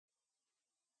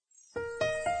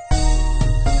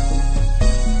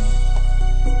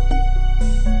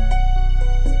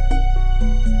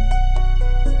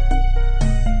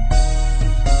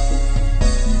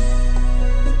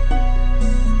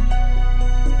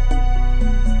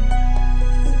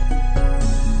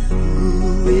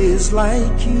is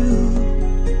like you,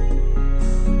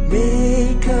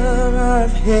 maker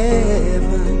of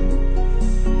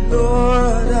heaven,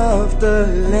 Lord of the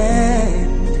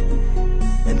land,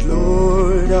 and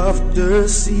Lord of the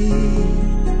sea,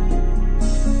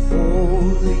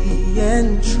 holy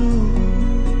and true,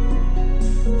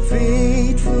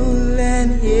 faithful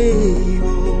and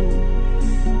able,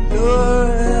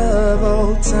 Lord of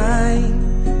all time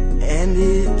and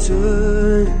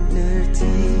eternity.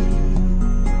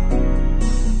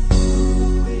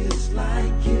 Who is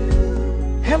like you?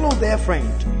 Hello there,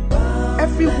 friend.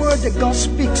 Every word that God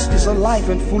speaks is alive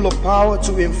and full of power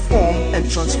to inform and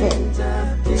transform,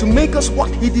 to make us what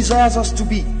He desires us to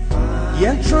be. The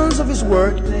entrance of His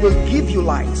word will give you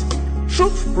light.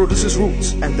 Truth produces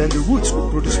roots, and then the roots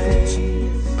will produce fruit.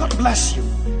 God bless you.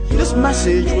 This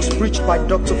message was preached by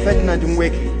Dr. Ferdinand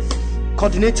Nweke,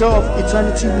 coordinator of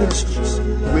Eternity Ministries.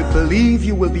 We believe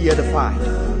you will be edified.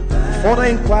 For further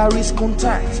inquiries,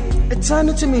 contact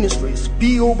Eternity Ministries,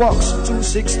 P.O. Box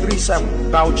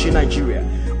 2637, Bauchi, Nigeria,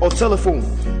 or telephone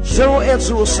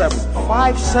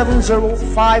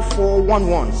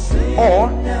 0807-570-5411 or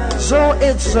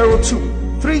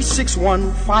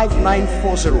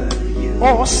 0802-361-5940,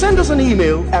 or send us an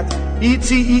email at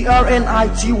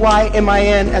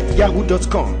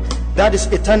eternityminin@yahoo.com. That is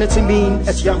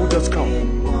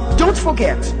eternitymean@yahoo.com. Don't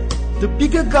forget, the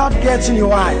bigger God gets in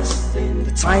your eyes,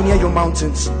 the tinier your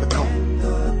mountains become.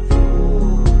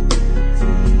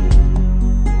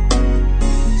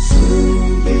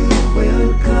 Soon you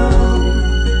will come,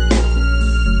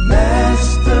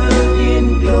 Master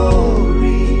in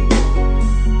glory,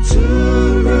 to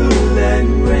rule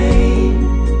and reign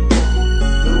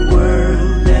the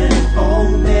world and all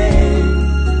men.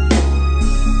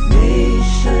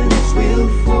 Nations will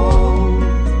fall,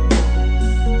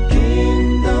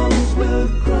 kingdoms will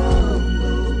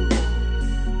crumble,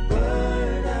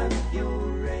 burn up your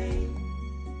reign.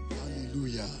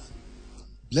 Hallelujah.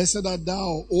 Blessed art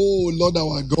thou, O Lord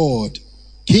our God,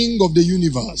 King of the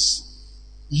universe,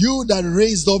 you that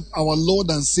raised up our Lord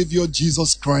and Savior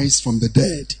Jesus Christ from the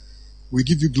dead. We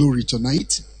give you glory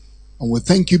tonight, and we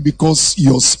thank you because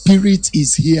your Spirit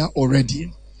is here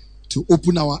already to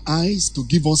open our eyes, to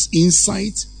give us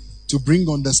insight, to bring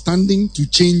understanding, to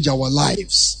change our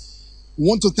lives. We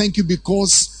want to thank you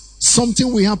because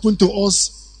something will happen to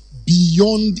us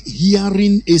beyond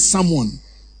hearing a sermon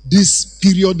this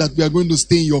period that we are going to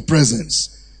stay in your presence.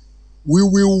 We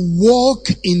will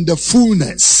walk in the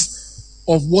fullness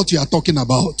of what you are talking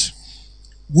about.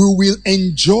 We will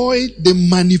enjoy the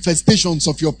manifestations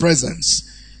of your presence.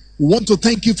 We want to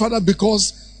thank you, Father,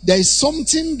 because there is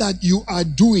something that you are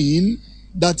doing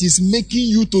that is making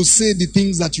you to say the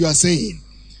things that you are saying.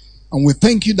 And we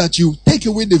thank you that you take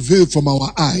away the veil from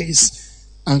our eyes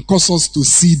and cause us to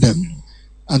see them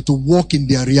and to walk in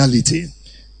their reality.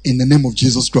 In the name of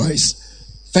Jesus Christ.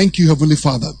 Thank you, Heavenly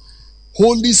Father.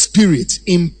 Holy Spirit,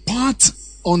 impart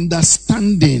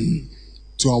understanding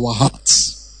to our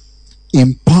hearts.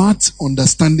 Impart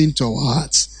understanding to our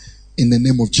hearts. In the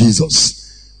name of Jesus.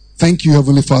 Thank you,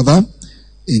 Heavenly Father.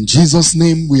 In Jesus'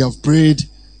 name we have prayed.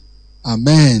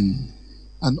 Amen.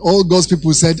 And all God's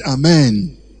people said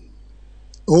amen.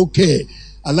 Okay.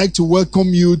 I'd like to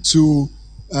welcome you to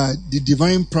the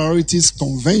Divine Priorities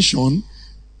Convention.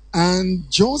 And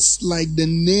just like the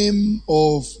name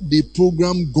of the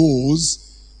program goes,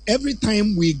 every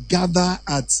time we gather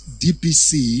at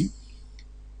DPC,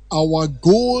 our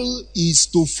goal is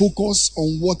to focus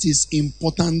on what is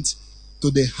important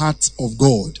to the heart of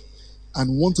God. And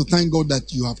we want to thank God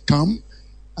that you have come.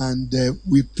 And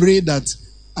we pray that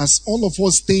as all of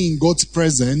us stay in God's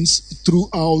presence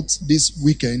throughout this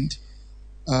weekend,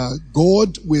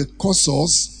 God will cause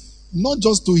us not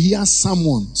just to hear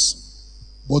sermons,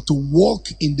 but to walk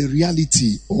in the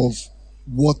reality of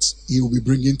what He will be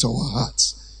bringing to our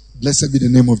hearts. Blessed be the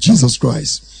name of Jesus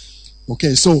Christ.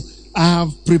 Okay, so I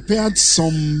have prepared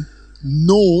some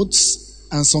notes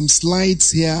and some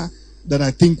slides here that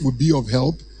I think would be of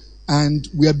help. And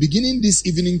we are beginning this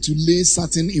evening to lay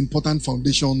certain important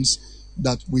foundations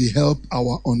that will help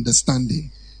our understanding.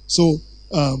 So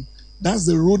that's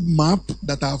the roadmap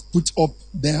that I've put up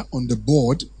there on the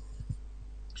board.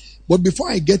 But before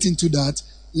I get into that,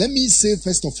 let me say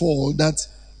first of all that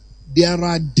there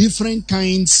are different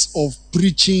kinds of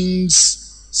preachings,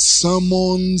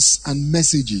 sermons, and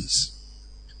messages.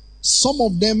 Some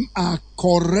of them are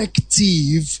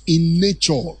corrective in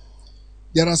nature.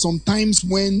 There are some times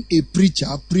when a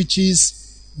preacher preaches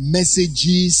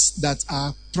messages that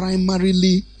are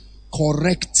primarily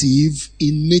corrective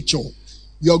in nature.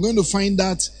 You're going to find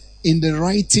that in the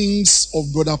writings of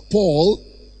Brother Paul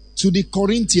to the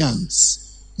Corinthians.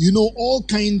 all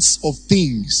kinds of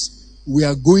things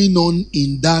were going on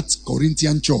in that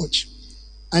Corinthian church.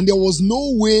 And there was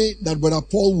no way that Brother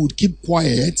Paul would keep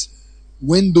quiet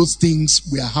when those things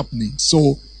were happening.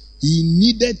 So he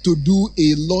needed to do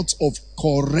a lot of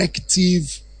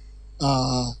corrective,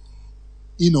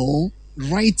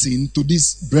 writing to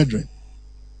these brethren.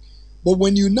 But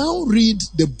when you now read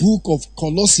the book of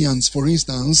Colossians, for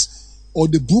instance, or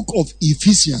the book of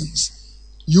Ephesians,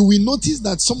 you will notice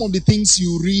that some of the things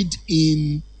you read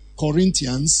in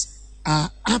Corinthians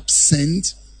are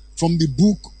absent from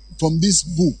these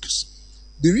books.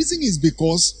 The reason is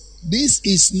because this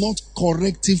is not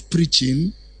corrective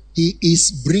preaching. He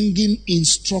is bringing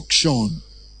instruction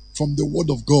from the Word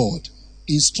of God.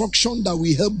 Instruction that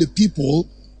will help the people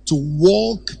to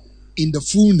walk in the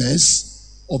fullness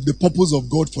of the purpose of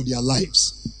God for their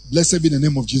lives. Blessed be the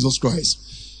name of Jesus Christ.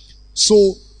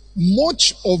 So,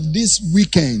 much of this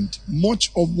weekend, much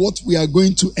of what we are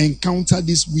going to encounter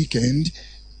this weekend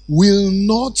will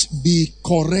not be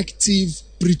corrective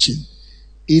preaching.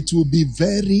 It will be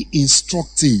very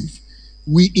instructive.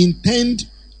 We intend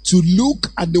to look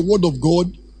at the Word of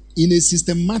God in a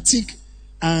systematic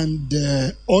and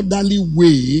orderly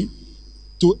way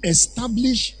to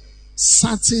establish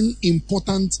certain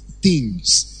important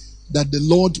things that the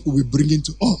Lord will be bringing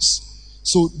to us.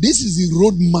 So this is the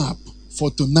roadmap for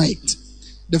tonight.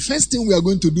 The first thing we are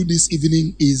going to do this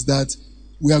evening is that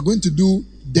we are going to do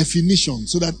definition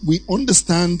so that we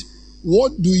understand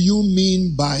what do you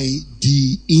mean by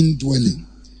the indwelling.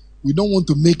 We don't want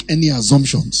to make any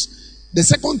assumptions. The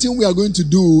second thing we are going to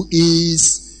do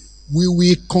is we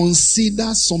will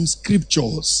consider some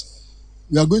scriptures.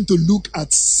 We are going to look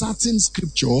at certain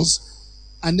scriptures,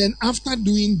 and then after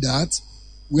doing that,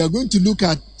 we are going to look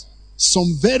at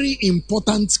some very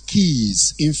important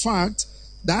keys. In fact,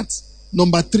 that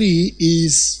number 3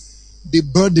 is the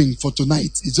burden for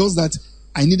tonight. It's just that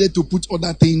I needed to put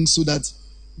other things so that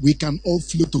we can all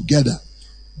flow together.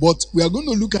 But we are going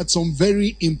to look at some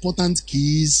very important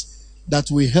keys that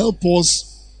will help us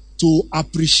to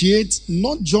appreciate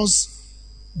not just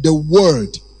the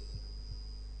word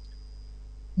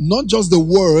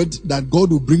that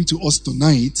God will bring to us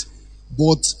tonight,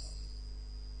 but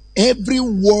every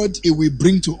word it will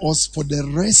bring to us for the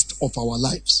rest of our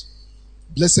lives.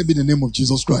 Blessed be the name of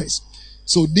Jesus Christ.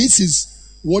 So this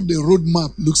is what the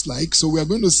roadmap looks like. So we are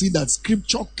going to see that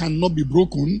scripture cannot be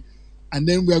broken. And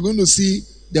then we are going to see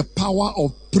the power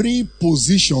of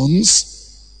prepositions.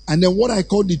 And then what I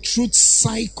call the truth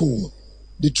cycle.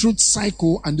 The truth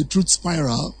cycle and the truth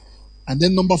spiral. And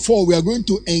then number 4, we are going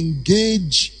to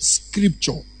engage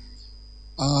scripture.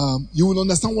 You will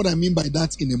understand what I mean by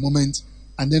that in a moment.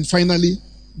 And then finally,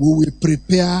 we will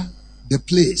prepare the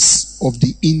place of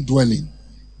the indwelling.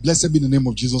 Blessed be the name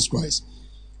of Jesus Christ.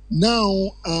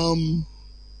 Now,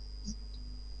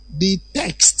 the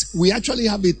text, we actually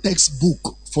have a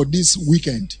textbook for this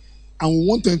weekend. And we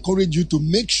want to encourage you to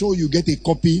make sure you get a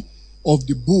copy of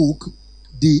the book,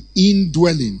 The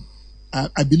Indwelling.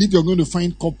 I believe you're going to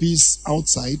find copies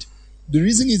outside. The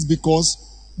reason is because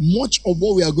much of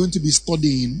what we are going to be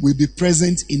studying will be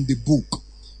present in the book.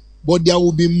 But there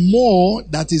will be more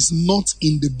that is not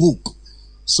in the book.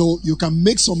 So you can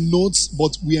make some notes,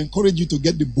 but we encourage you to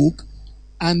get the book.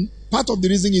 And part of the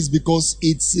reason is because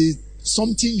it's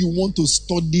something you want to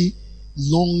study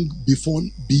long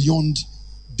beyond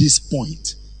this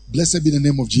point. Blessed be the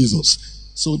name of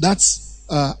Jesus. So that's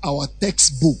our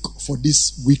textbook for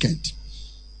this weekend.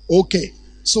 Okay,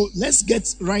 so let's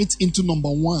get right into number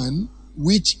 1,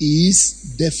 which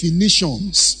is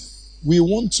definitions. We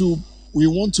want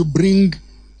to bring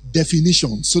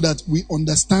definitions so that we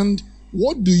understand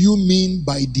what do you mean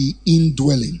by the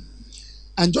indwelling.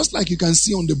 And just like you can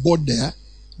see on the board there,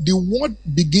 the word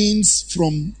begins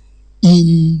from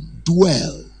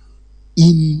indwell.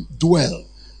 Indwell.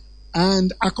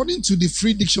 And according to the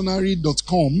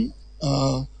freedictionary.com,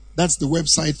 that's the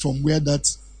website from where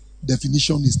that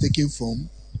definition is taken from,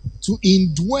 to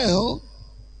indwell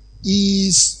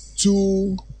is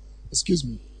to,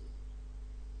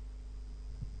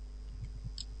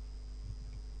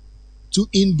 to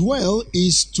indwell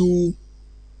is to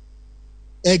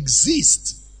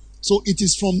exist. So it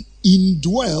is from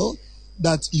indwell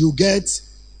that you get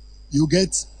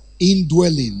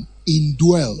indwelling,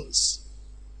 indwells,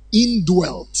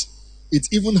 indwelt. It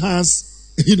even has,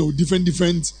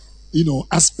 different,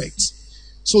 aspects.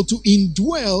 So to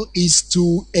indwell is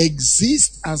to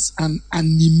exist as an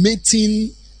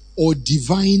animating or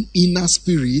divine inner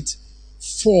spirit,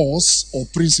 force, or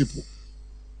principle.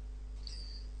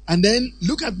 And then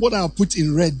look at what I put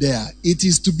in red there. It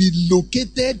is to be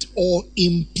located or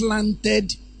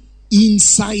implanted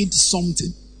inside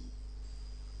something.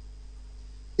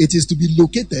 It is to be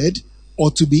located or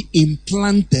to be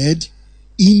implanted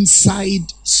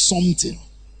inside something.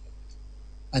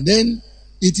 And then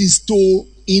it is to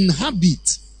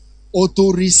inhabit or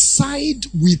to reside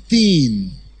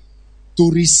within. To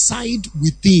reside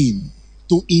within.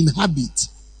 To inhabit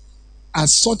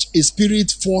as such a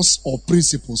spirit, force, or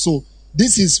principle. So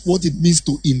this is what it means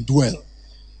to indwell.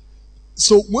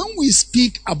 So when we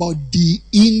speak about the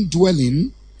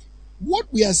indwelling, what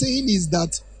we are saying is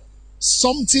that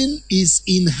something is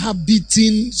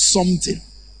inhabiting something.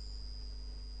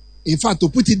 In fact, to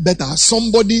put it better,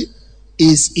 somebody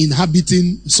is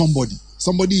inhabiting somebody.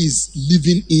 Somebody is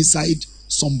living inside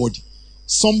somebody.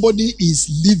 Somebody is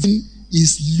living,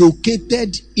 is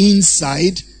located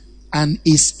inside and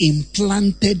is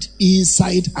implanted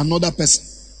inside another person.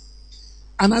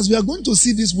 And as we are going to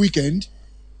see this weekend,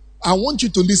 I want you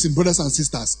to listen, brothers and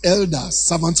sisters, elders,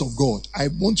 servants of God. I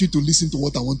want you to listen to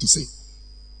what I want to say.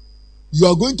 You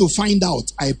are going to find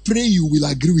out, I pray you will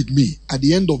agree with me at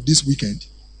the end of this weekend,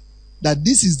 that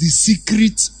this is the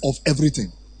secret of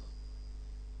everything.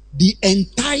 The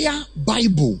entire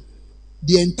Bible,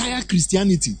 the entire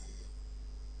Christianity,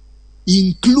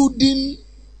 including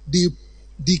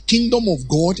the kingdom of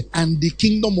God and the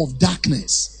kingdom of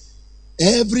darkness,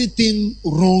 everything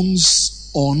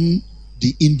runs on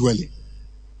the indwelling.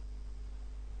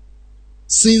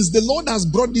 Since the Lord has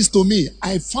brought this to me,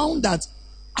 I found that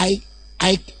I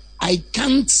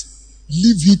can't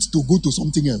leave it to go to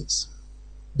something else,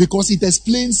 because it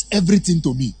explains everything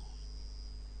to me.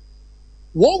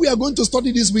 What we are going to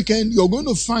study this weekend, you're going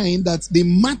to find that the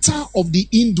matter of the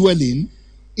indwelling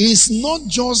is not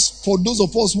just for those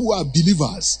of us who are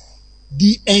believers.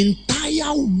 The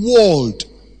entire world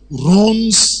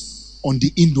runs on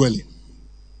the indwelling.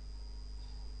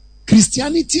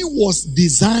 Christianity was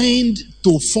designed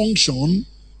to function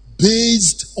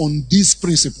based on this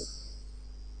principle.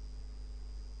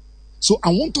 So I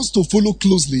want us to follow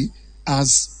closely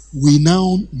as we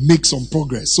now make some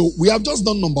progress. So we have just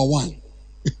done number 1.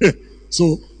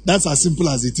 So that's as simple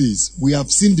as it is. We have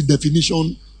seen the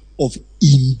definition of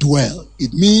indwell.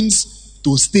 It means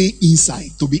to stay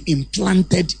inside, to be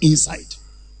implanted inside.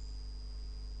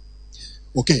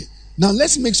 Okay, now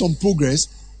let's make some progress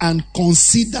and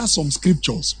consider some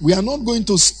scriptures. We are not going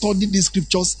to study these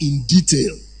scriptures in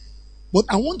detail, but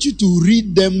I want you to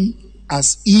read them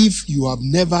as if you have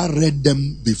never read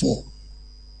them before.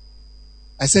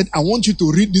 I said, I want you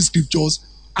to read these scriptures,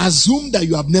 assume that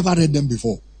you have never read them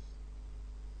before,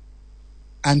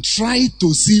 and try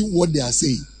to see what they are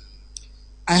saying.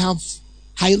 I have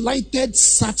highlighted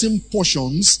certain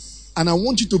portions, and I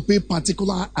want you to pay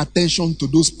particular attention to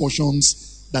those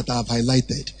portions that I have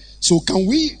highlighted. So can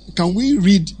we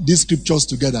read these scriptures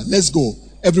together? Let's go.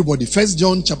 Everybody. 1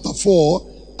 John chapter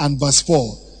 4 and verse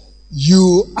 4.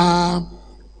 You are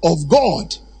of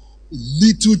God,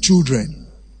 little children,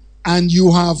 and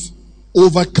you have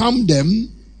overcome them,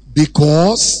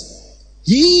 because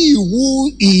he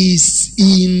who is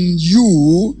in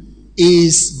you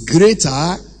is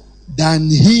greater than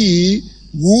he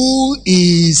who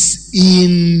is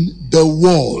in the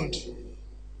world.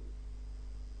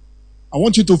 I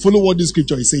want you to follow what this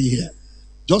scripture is saying here.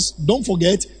 Just don't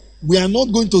forget, we are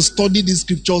not going to study these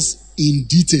scriptures in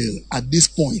detail at this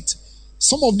point.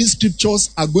 Some of these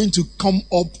scriptures are going to come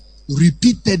up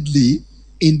repeatedly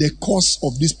in the course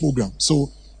of this program. So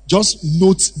just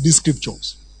note these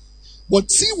scriptures.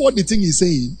 But see what the thing is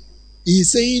saying. He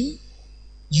is saying,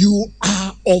 you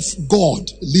are of God,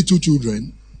 little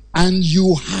children, and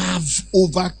you have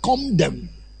overcome them,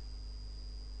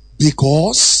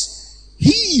 because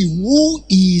he who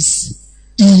is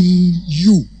in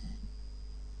you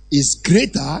is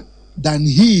greater than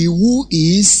he who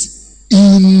is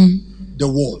in the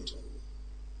world.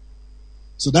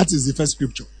 So that is the first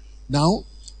scripture. Now,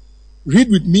 read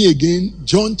with me again,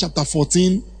 John chapter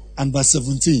 14 and verse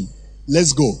 17.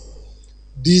 Let's go.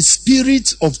 The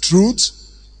Spirit of truth,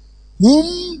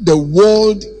 whom the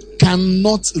world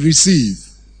cannot receive,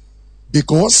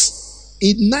 because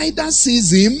it neither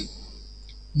sees him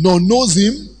nor knows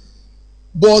him,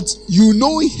 but you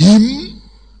know him,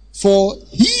 for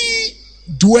he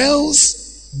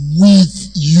dwells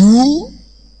with you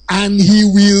and he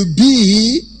will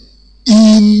be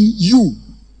in you.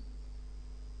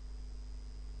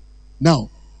 Now,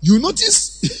 you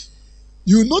notice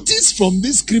from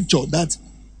this scripture that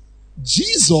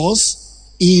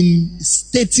Jesus, in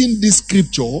stating this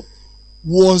scripture,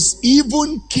 was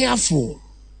even careful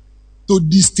to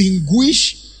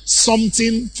distinguish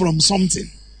something from something.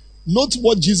 Note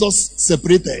what Jesus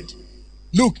separated.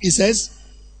 Look, he says,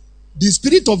 the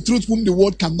Spirit of truth whom the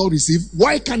world cannot receive.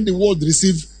 Why can't the world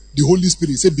receive the Holy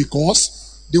Spirit? He said,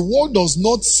 because the world does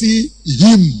not see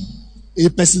him, a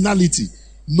personality,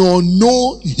 nor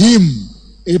know him,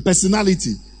 a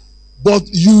personality. But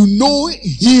you know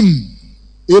him,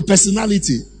 a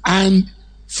personality. And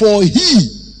for he,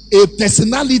 a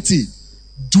personality,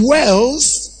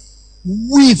 dwells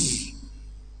with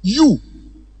you.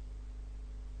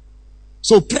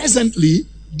 So presently,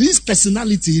 this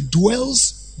personality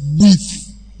dwells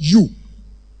with you.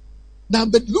 Now,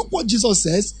 but look what Jesus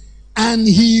says, and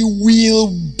he will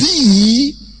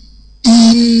be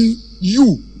in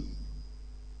you.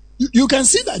 You can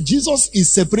see that Jesus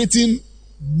is separating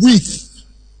with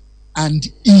and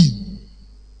in.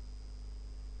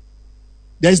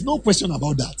 There is no question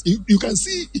about that. You can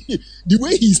see the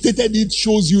way he stated it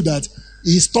shows you that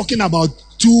he's talking about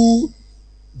two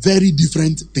very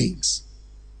different things.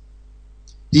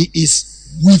 He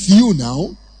is with you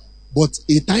now, but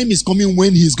a time is coming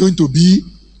when he's going to be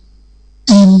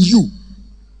in you.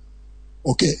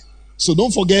 Okay. So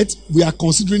don't forget, we are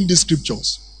considering these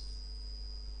scriptures.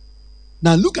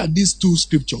 Now look at these two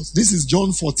scriptures. This is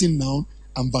John 14 now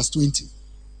and verse 20.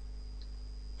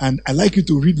 And I'd like you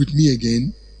to read with me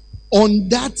again. On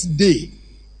that day,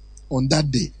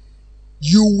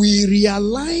 you will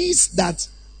realize that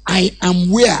I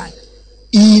am where?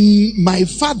 In my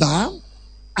Father,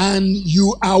 and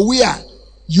you are where?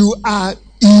 You are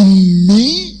in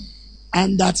me,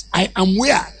 and that I am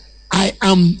where? I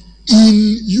am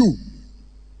in you.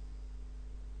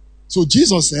 So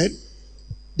Jesus said,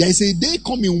 there is a day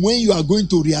coming when you are going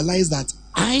to realize that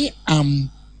I am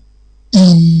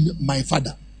in my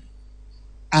Father,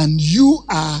 and you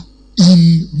are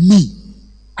in me,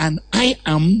 and I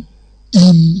am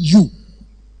in you.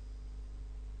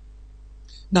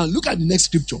 Now look at the next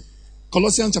scripture.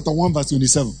 Colossians chapter 1 verse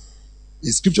 27. A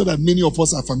scripture that many of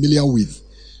us are familiar with.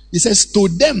 It says, to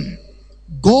them,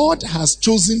 God has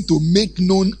chosen to make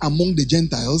known among the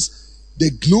Gentiles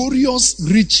the glorious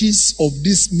riches of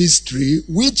this mystery,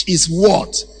 which is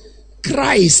what?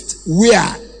 Christ,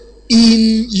 where?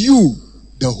 In you,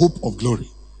 the hope of glory.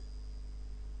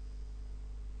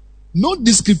 Note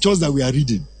these scriptures that we are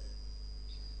reading.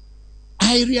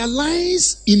 I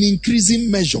realize in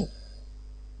increasing measure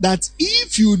that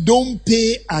if you don't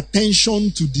pay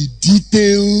attention to the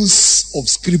details of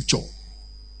scripture,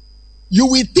 you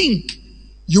will think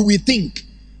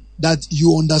that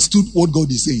you understood what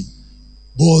God is saying,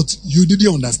 but you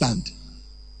didn't understand.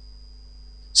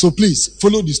 So please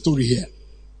follow the story here.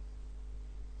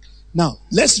 Now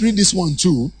let's read this one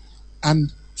too,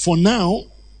 and for now,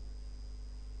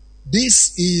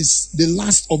 this is the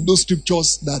last of those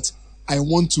scriptures that I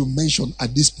want to mention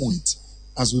at this point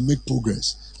as we make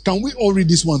progress. Can we all read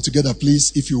this one together,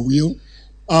 please, if you will?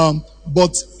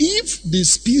 But if the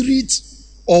spirit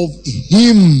of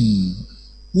him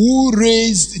who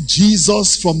raised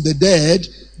Jesus from the dead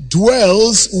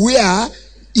dwells where?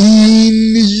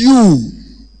 In you,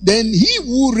 then he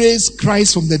who raised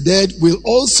Christ from the dead will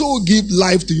also give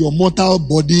life to your mortal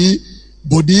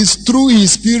bodies through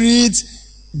his spirit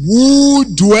who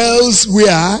dwells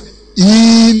where?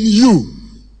 In you.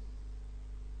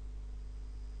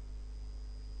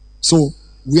 So,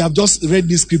 we have just read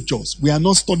these scriptures. We are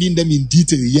not studying them in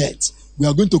detail yet. We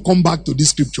are going to come back to these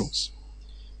scriptures.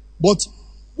 But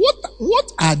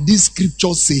what are these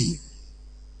scriptures saying?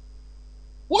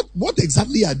 What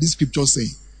exactly are these scriptures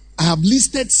saying? I have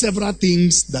listed several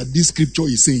things that this scripture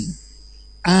is saying.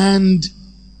 And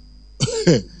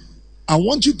I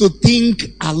want you to think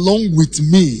along with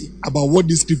me about what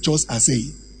these scriptures are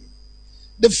saying.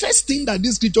 The first thing that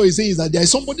this scripture is saying is that there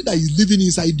is somebody that is living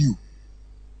inside you.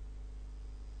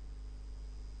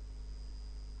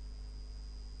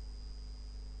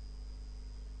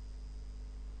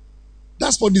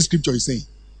 That's what this scripture is saying.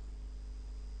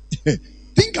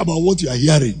 Think about what you are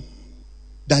hearing.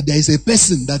 That there is a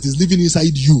person that is living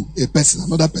inside you. A person,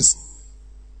 another person.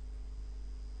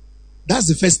 That's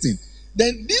the first thing.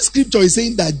 Then this scripture is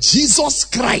saying that Jesus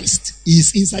Christ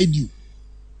is inside you.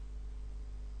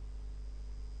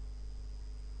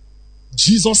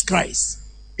 Jesus Christ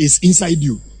is inside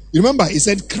you. You remember, he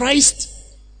said, Christ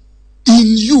in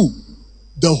you,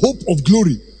 the hope of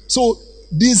glory. So,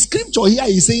 the scripture here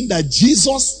is saying that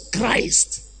Jesus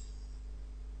Christ,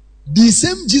 the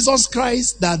same Jesus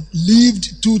Christ that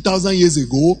lived 2,000 years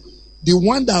ago, the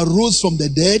one that rose from the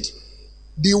dead,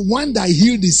 the one that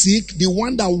healed the sick, the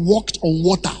one that walked on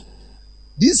water.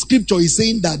 This scripture is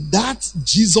saying that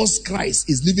Jesus Christ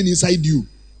is living inside you.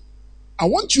 I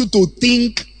want you to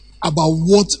think about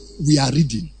what we are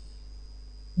reading.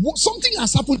 Something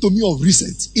has happened to me of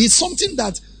recent. It's something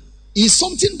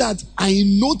that I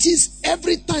notice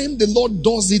every time the Lord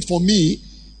does it for me,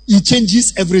 He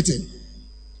changes everything.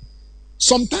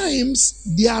 Sometimes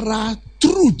there are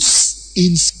truths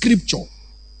in scripture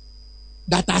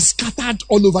that are scattered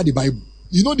all over the Bible.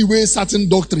 You know the way certain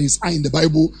doctrines are in the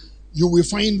Bible. You will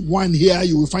find one here,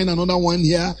 you will find another one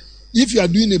here. If you are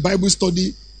doing a Bible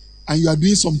study and you are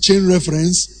doing some chain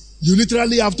reference, you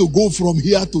literally have to go from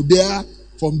here to there,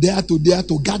 from there to there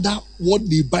to gather what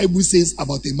the Bible says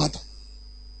about a matter.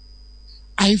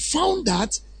 I found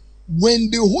that when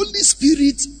the Holy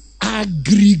Spirit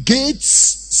aggregates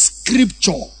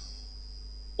scripture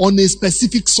on a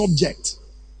specific subject,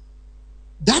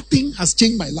 that thing has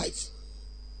changed my life.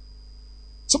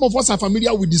 Some of us are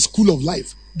familiar with the school of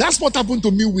life. That's what happened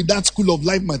to me with that school of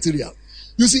life material.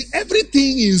 You see,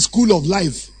 everything in school of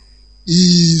life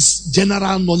is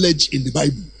general knowledge in the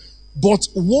Bible. But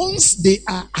once they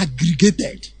are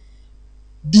aggregated,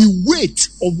 the weight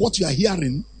of what you are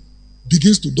hearing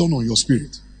begins to dawn on your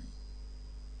spirit.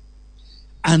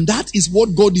 And that is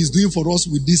what God is doing for us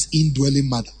with this indwelling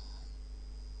mother.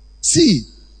 See,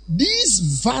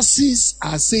 these verses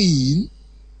are saying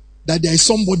that there is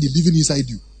somebody living inside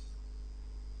you.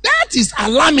 That is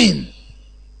alarming.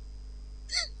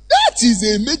 That is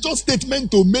a major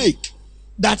statement to make.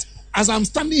 That as I'm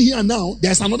standing here now,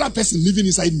 there's another person living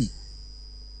inside me.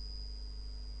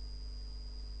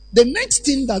 The next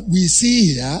thing that we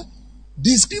see here,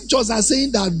 the scriptures are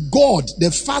saying that God,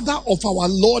 the Father of our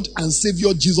Lord and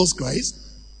Savior Jesus Christ,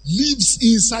 lives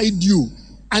inside you.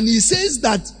 And he says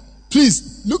that,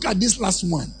 please look at this last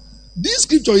one. This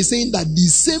scripture is saying that the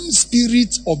same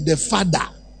Spirit of the Father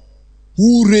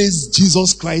who raised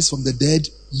Jesus Christ from the dead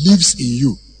lives in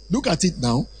you. Look at it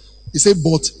now. He said,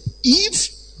 but if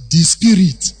the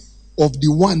Spirit of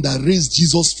the one that raised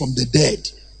Jesus from the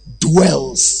dead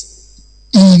dwells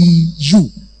in you,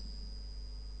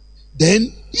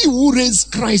 then he who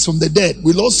raised Christ from the dead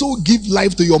will also give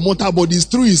life to your mortal bodies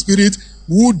through his Spirit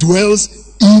who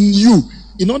dwells in you.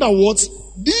 In other words,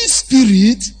 this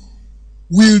Spirit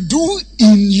will do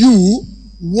in you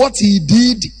what he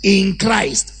did in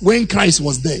Christ when Christ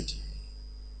was dead.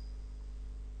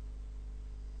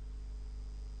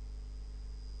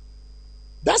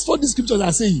 That's what the scriptures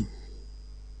are saying.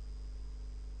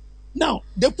 Now,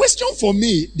 the question for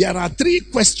me, there are three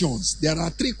questions. There are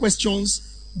three questions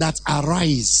that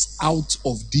arise out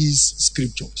of these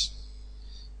scriptures.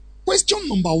 Question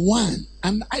number one,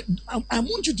 and I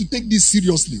want you to take this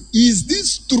seriously. Is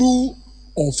this true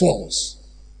or false?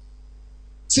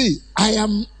 See,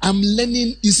 I'm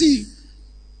learning. You see,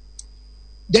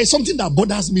 there's something that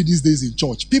bothers me these days in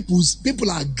church. People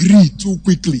agree too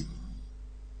quickly.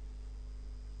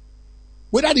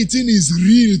 Whether the thing is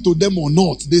real to them or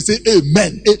not, they say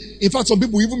amen. In fact, some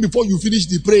people, even before you finish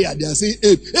the prayer, they are saying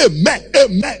amen,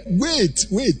 amen. Wait.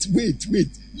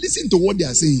 Listen to what they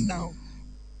are saying now.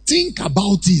 Think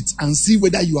about it and see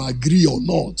whether you agree or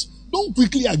not. Don't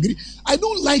quickly agree. I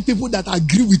don't like people that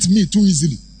agree with me too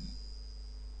easily.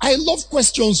 I love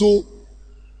questions,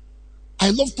 I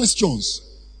love questions.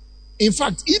 In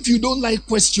fact, if you don't like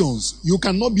questions, you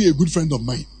cannot be a good friend of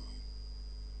mine.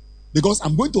 Because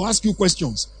I'm going to ask you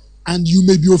questions and you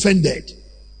may be offended.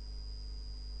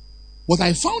 But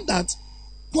I found that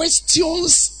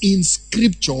questions in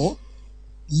scripture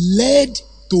led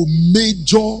to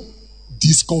major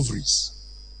discoveries.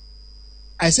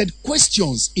 I said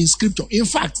questions in scripture. In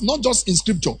fact, not just in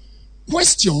scripture.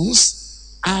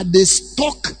 Questions are the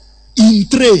stock in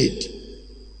trade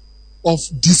of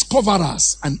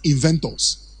discoverers and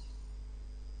inventors.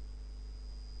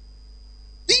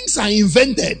 Things are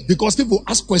invented because people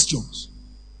ask questions.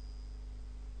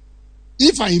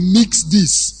 If I mix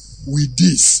this with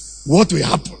this, what will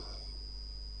happen?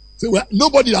 So, well,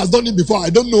 nobody has done it before. I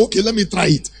don't know. Okay, let me try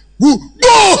it. Who?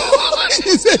 No!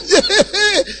 He said,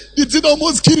 yeah, the thing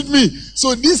almost killed me.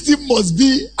 So this thing must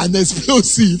be an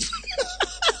explosive.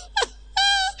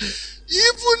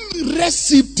 Even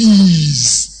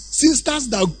recipes, sisters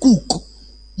that cook,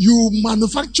 you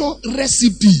manufacture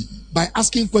recipe by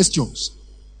asking questions.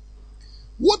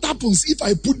 What happens if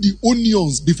I put the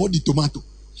onions before the tomato?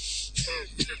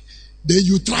 Then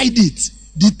you tried it.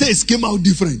 The taste came out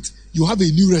different. You have a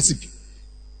new recipe.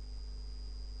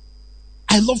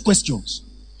 I love questions.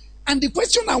 And the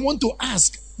question I want to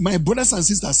ask my brothers and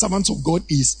sisters, servants of God,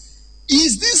 is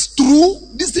this true?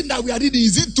 This thing that we are reading,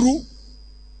 is it true?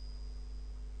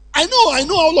 I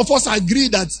know all of us agree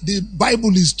that the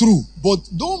Bible is true, but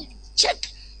don't check.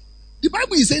 The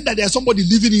Bible is saying that there's somebody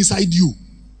living inside you.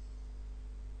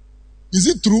 Is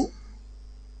it true?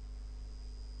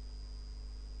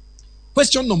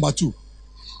 Question number 2.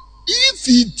 If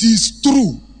it is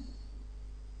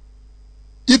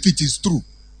true,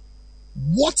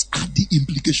 what are the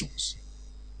implications?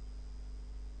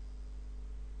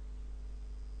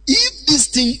 this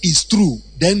thing is true,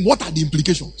 then what are the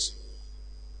implications?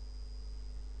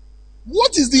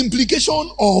 What is the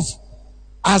implication of,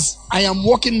 as I am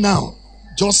walking now,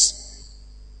 just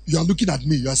you are looking at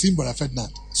me, you are seeing Brother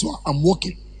Ferdinand, so I'm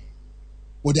walking,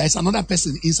 but there is another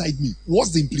person inside me.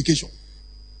 What's the implication?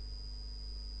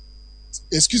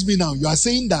 Excuse me now, you are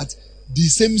saying that the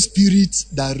same spirit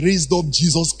that raised up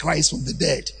Jesus Christ from the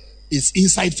dead is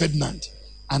inside Ferdinand,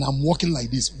 and I'm walking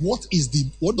like this. What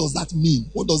does that mean?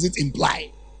 What does it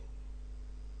imply?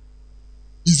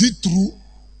 Is it true?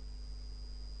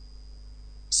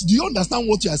 So do you understand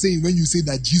what you are saying when you say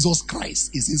that Jesus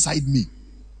Christ is inside me?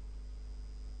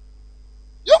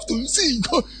 You have to see.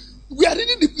 We are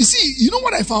reading. You see, you know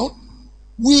what I found?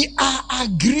 We are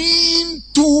agreeing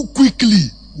too quickly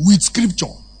with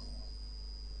Scripture.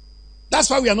 That's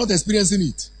why we are not experiencing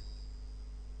it.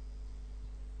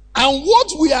 And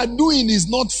what we are doing is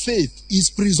not faith, it's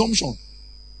presumption.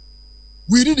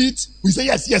 We read it, we say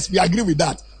yes, we agree with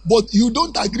that. But you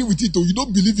don't agree with it, or you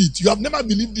don't believe it. You have never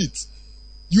believed it.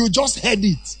 You just heard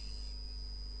it.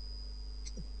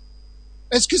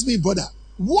 Excuse me, brother.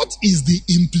 What is the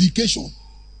implication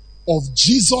of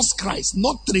Jesus Christ?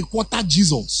 Not three-quarter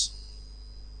Jesus.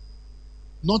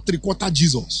 Not three-quarter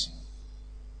Jesus.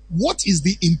 What is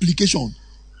the implication?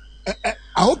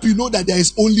 I hope you know that there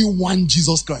is only one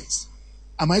Jesus Christ.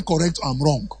 Am I correct or I'm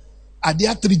wrong? Are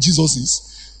there three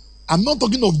Jesuses? I'm not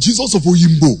talking of Jesus of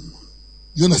Oyimbo.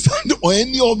 You understand? Or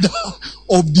any of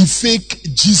the fake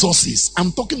Jesuses.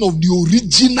 I'm talking of the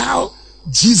original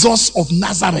Jesus of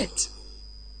Nazareth.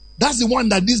 That's the one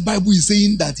that this Bible is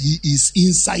saying that he is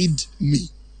inside me.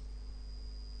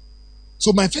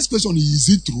 So my first question is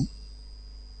it true?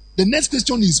 The next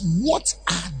question is, what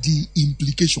are the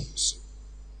implications?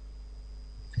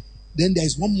 Then there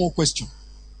is one more question.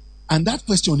 And that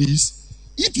question is,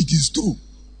 if it is true,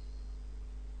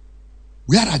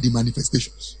 where are the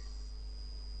manifestations?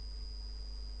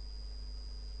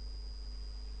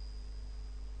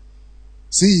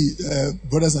 See,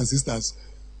 brothers and sisters,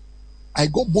 I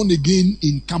got born again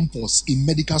in campus, in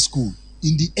medical school,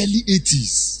 in the early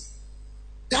 80s.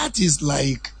 That is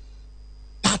like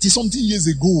 30 something years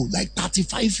ago, like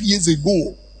 35 years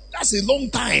ago. That's a long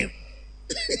time.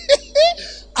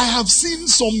 I have seen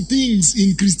some things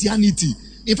in Christianity.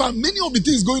 In fact, many of the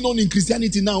things going on in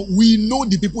Christianity now, we know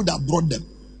the people that brought them.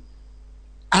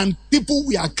 And people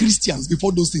were Christians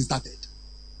before those things started.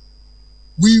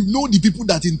 We know the people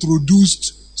that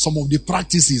introduced some of the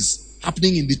practices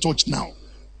happening in the church now.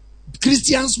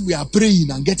 Christians were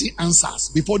praying and getting answers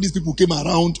before these people came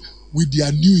around with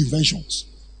their new inventions.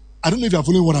 I don't know if you are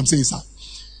following what I'm saying, sir.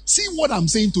 See, what I'm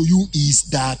saying to you is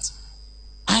that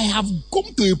I have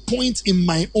come to a point in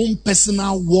my own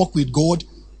personal walk with God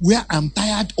where I'm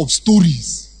tired of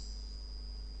stories.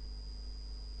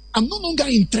 I'm no longer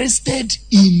interested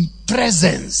in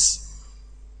presence.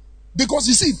 Because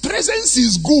you see, presence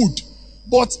is good.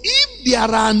 But if there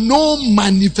are no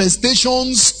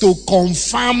manifestations to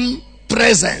confirm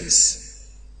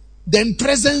presence, then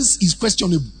presence is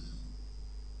questionable.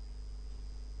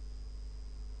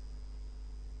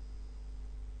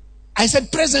 I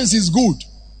said presence is good.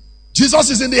 Jesus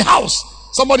is in the house.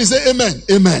 Somebody say amen.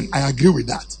 Amen. I agree with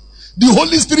that. The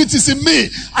Holy Spirit is in me.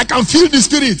 I can feel the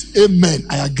Spirit. Amen.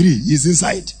 I agree. He's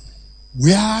inside.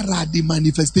 Where are the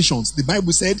manifestations? The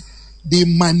Bible said the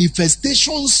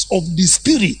manifestations of the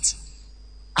Spirit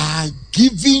are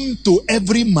given to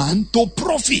every man to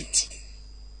profit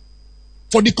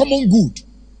for the common good.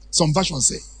 Some versions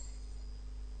say.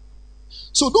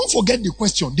 So don't forget the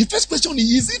question. The first question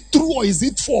is it true or is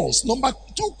it false? Number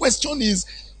two question is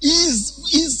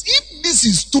if this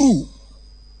is true,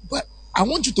 but I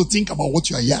want you to think about what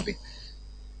you are hearing.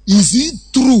 Is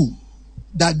it true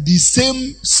that the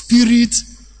same Spirit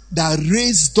that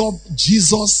raised up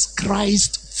Jesus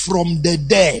Christ from the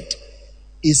dead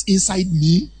is inside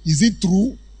me? Is it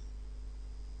true?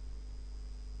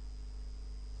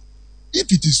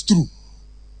 If it is true,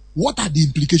 what are the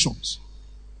implications?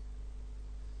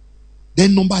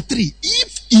 Then number three,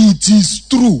 if it is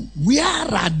true, where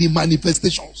are the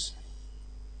manifestations?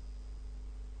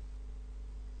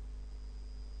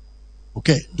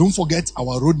 Okay, don't forget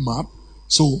our roadmap.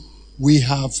 So we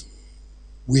have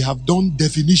done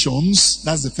definitions.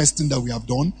 That's the first thing that we have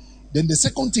done. Then the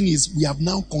second thing is we have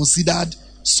now considered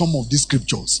some of these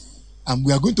scriptures. And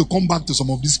we are going to come back to some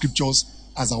of these scriptures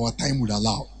as our time would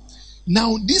allow.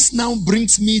 Now, this now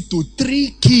brings me to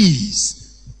three keys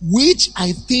which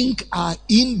I think are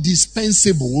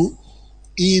indispensable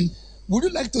in... Would you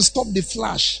like to stop the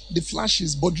flash? The flash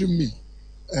is bothering me.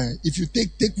 If you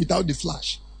take without the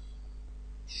flash.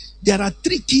 There are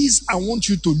three keys I want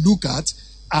you to look at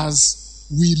as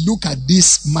we look at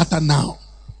this matter now,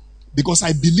 because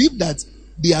I believe that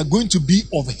they are going to be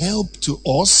of help to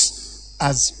us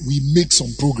as we make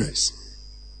some progress.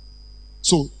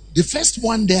 So, the first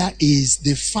one there is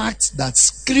the fact that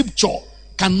scripture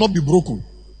cannot be broken.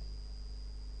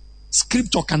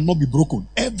 Scripture cannot be broken.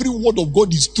 Every word of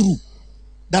God is true.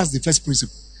 That's the first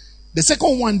principle. The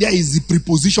second one there is the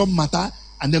preposition matter,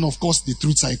 and then of course the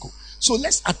truth cycle. So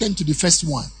let's attend to the first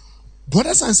one.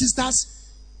 Brothers and sisters,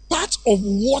 part of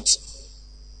what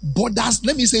borders,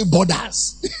 let me say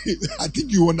borders. I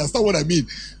think you understand what I mean.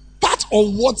 Part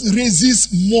of what raises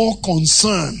more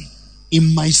concern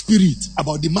in my spirit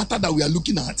about the matter that we are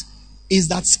looking at is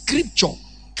that scripture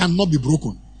cannot be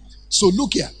broken. So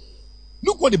look here.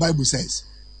 Look what the Bible says.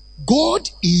 God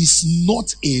is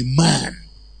not a man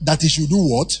that he should do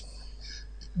what?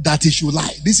 That he should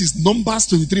lie. This is Numbers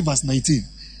 23 verse 19.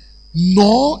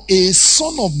 Nor a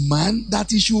son of man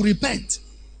that he should repent.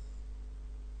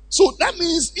 So that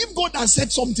means if God has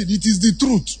said something, it is the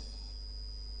truth.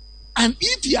 And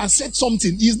if he has said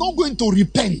something, he's not going to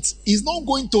repent. He's not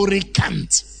going to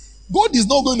recant. God is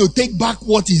not going to take back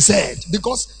what he said,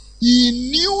 because he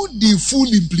knew the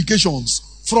full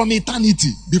implications from eternity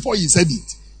before he said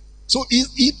it. So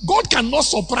God cannot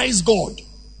surprise God.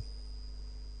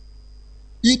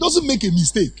 He doesn't make a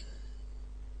mistake.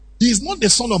 He is not the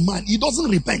son of man. He doesn't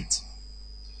repent.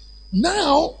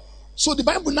 Now, so the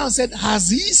Bible now said, has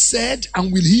he said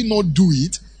and will he not do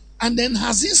it? And then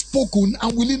has he spoken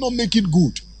and will he not make it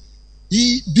good?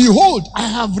 Behold, I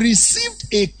have received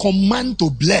a command to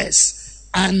bless,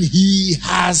 and he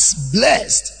has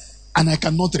blessed, and I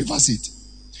cannot reverse it.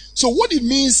 So what it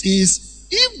means is,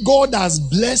 if God has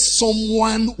blessed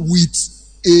someone with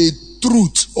a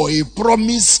truth or a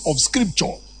promise of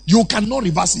scripture, you cannot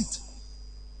reverse it.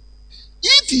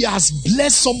 If he has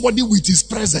blessed somebody with his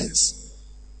presence,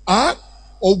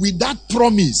 or with that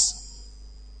promise,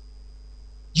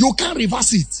 you can't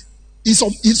reverse it.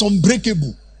 It's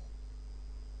unbreakable.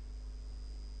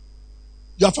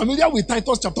 You are familiar with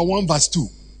Titus chapter 1 verse 2.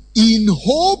 In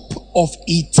hope of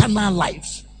eternal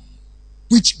life,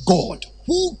 which God,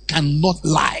 who cannot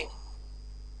lie,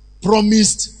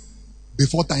 promised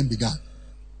before time began.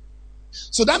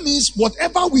 So that means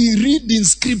whatever we read in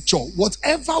scripture,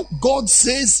 whatever God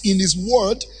says in his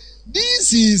word,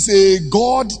 this is a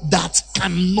God that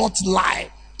cannot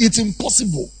lie. It's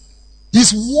impossible.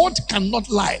 His word cannot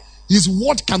lie. His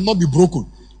word cannot be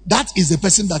broken. That is the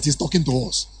person that is talking to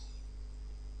us.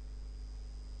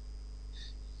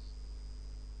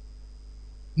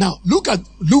 Now, look at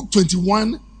Luke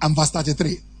 21 and verse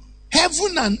 33.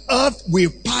 Heaven and earth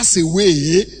will pass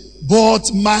away,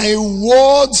 but my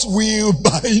words will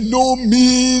by no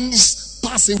means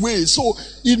pass away. So,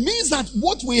 it means that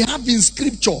what we have in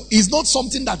scripture is not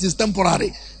something that is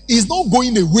temporary. It's not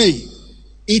going away.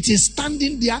 It is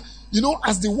standing there. You know,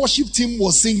 as the worship team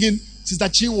was singing, Sister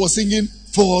Chi was singing,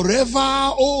 forever,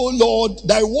 oh Lord,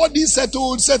 thy word is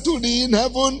settled in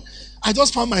heaven. I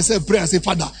just found myself praying and say,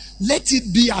 Father, let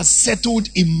it be as settled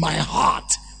in my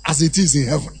heart as it is in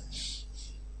heaven.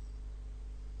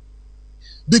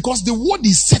 Because the word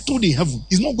is settled in heaven.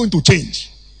 It's not going to change.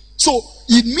 So,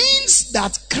 it means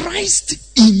that Christ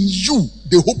in you,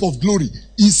 the hope of glory,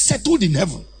 is settled in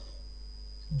heaven.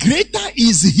 Greater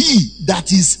is he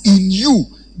that is in you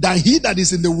than he that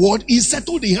is in the world. Is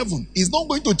settled in heaven. It's not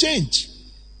going to change.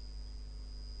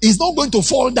 It's not going to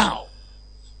fall down.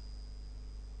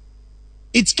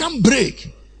 It can't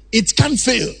break. It can't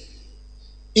fail.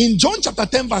 In John chapter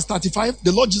 10 verse 35,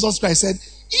 the Lord Jesus Christ said,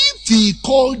 if he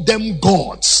called them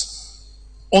gods,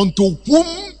 unto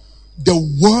whom the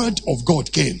word of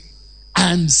God came,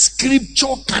 and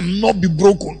scripture cannot be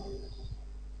broken.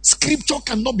 Scripture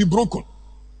cannot be broken.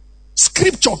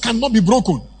 Scripture cannot be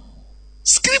broken.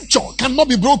 Scripture cannot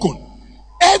be broken.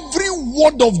 Every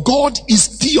word of God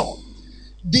is pure.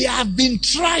 They have been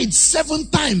tried 7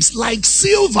 times like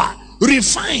silver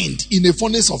refined in a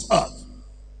furnace of earth.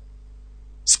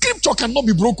 Scripture cannot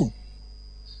be broken.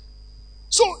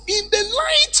 So in the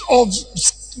light of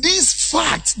this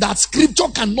fact that scripture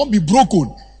cannot be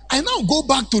broken, I now go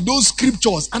back to those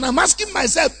scriptures and I'm asking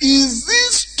myself, is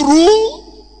this true?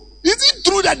 Is it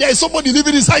true that there is somebody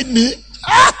living inside me?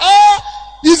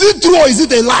 Is it true or is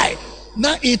it a lie?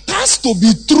 Now it has to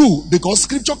be true because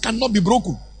scripture cannot be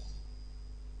broken.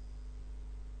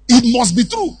 It must be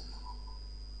true.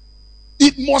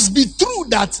 It must be true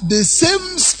that the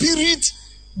same spirit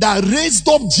that raised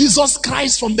up Jesus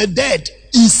Christ from the dead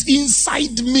is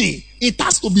inside me. It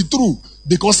has to be true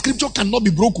because scripture cannot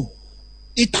be broken.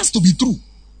 It has to be true.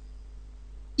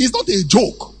 It's not a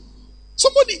joke.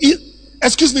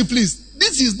 Excuse me please,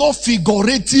 this is not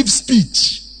figurative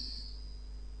speech.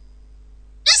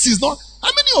 This is not, how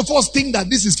many of us think that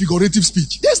this is figurative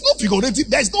speech? There's no figurative,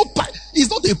 it's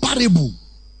not a parable.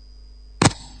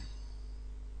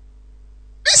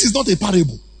 This is not a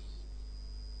parable.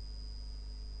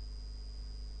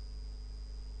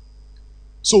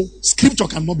 So scripture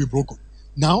cannot be broken.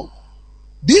 Now,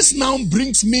 this now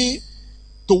brings me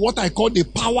to what I call the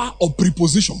power of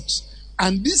prepositions.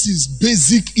 And this is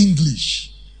basic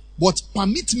English. But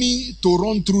permit me to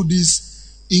run through this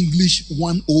English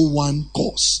 101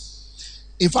 course.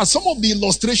 In fact, some of the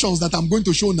illustrations that I'm going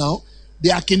to show now, they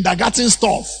are kindergarten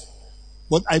stuff.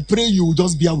 But I pray you will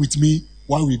just bear with me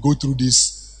while we go through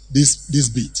this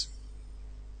bit.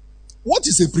 What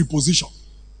is a preposition?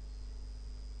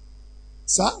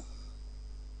 Sir?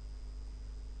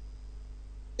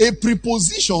 A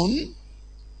preposition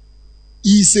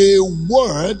is a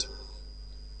word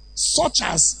such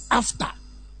as after.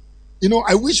 You know,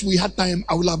 I wish we had time.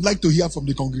 I would have liked to hear from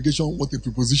the congregation what a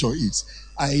preposition is.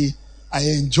 I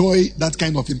enjoy that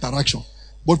kind of interaction.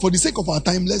 But for the sake of our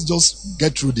time, let's just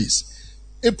get through this.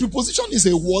 A preposition is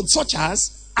a word such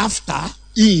as after,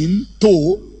 in,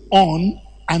 to, on,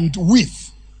 and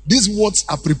with. These words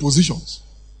are prepositions.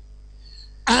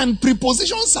 And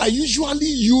prepositions are usually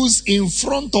used in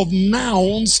front of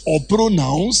nouns or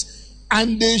pronouns,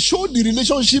 and they show the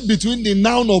relationship between the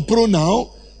noun or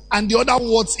pronoun and the other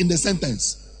words in the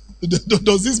sentence.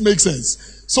 Does this make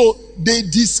sense? So they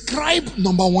describe,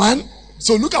 number one,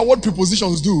 so look at what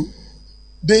prepositions do.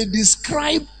 They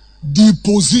describe the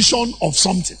position of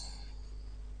something.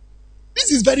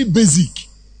 This is very basic.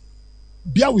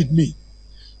 Bear with me.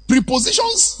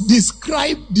 Prepositions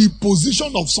describe the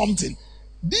position of something.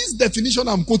 This definition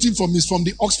I'm quoting from is from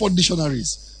the Oxford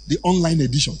Dictionaries, the online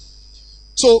edition.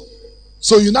 So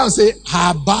you now say,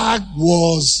 her bag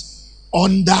was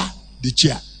under the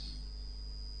chair.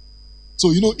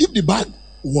 So, you know, if the bag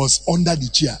was under the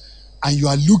chair and you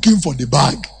are looking for the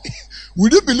bag,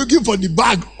 would you be looking for the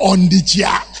bag on the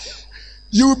chair?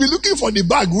 You will be looking for the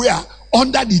bag where?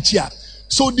 Under the chair.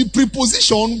 So the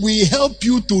preposition will help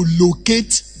you to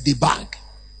locate the bag.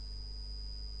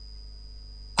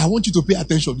 I want you to pay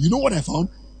attention. You know what I found?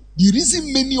 The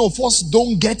reason many of us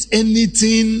don't get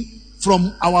anything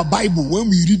from our Bible when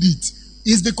we read it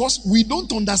is because we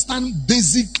don't understand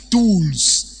basic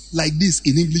tools like this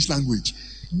in English language.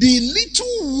 The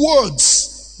little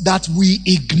words that we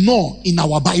ignore in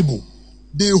our Bible,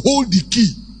 they hold the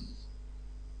key.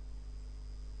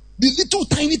 The little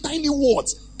tiny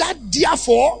words that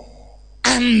therefore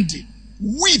and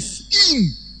with, in,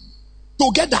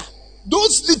 together.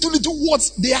 Those little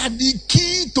words, they are the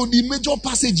key to the major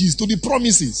passages, to the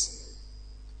promises.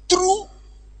 True.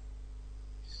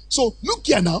 So look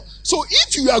here now. So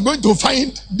if you are going to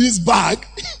find this bag,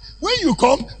 when you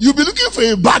come, you'll be looking for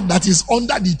a bag that is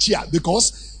under the chair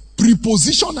because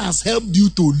preposition has helped you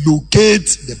to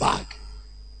locate the bag.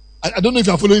 I don't know if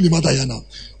you are following the matter here now.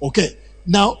 Okay.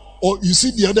 Now, or you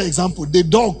see the other example. The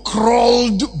dog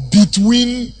crawled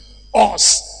between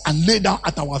us and lay down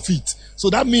at our feet. So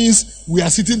that means we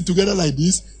are sitting together like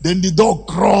this. Then the dog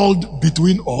crawled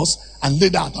between us and lay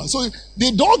down at us. So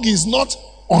the dog is not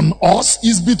on us,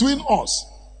 it's between us.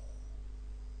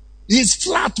 His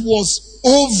flat was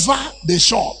over the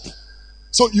shop.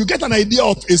 So you get an idea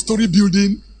of a story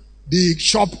building. The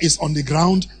shop is on the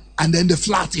ground and then the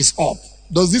flat is up.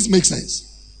 Does this make sense?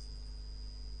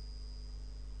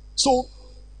 So,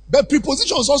 the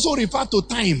prepositions also refer to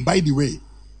time, by the way.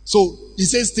 So, it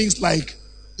says things like,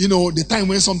 you know, the time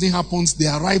when something happens, they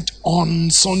arrived on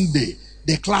Sunday.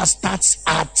 The class starts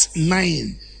at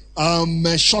 9.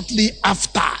 Shortly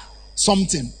after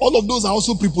something. All of those are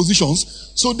also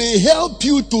prepositions. So, they help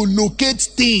you to locate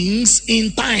things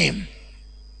in time.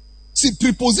 See,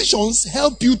 prepositions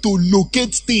help you to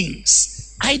locate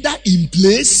things, either in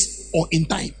place or in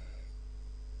time.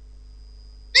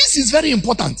 This is very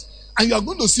important. And you are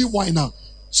going to see why now.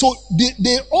 So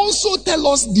they also tell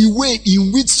us the way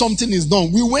in which something is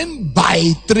done. We went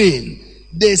by train.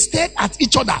 They stared at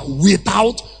each other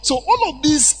without. So all of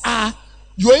these are,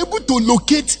 you're able to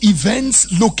locate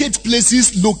events, locate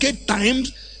places, locate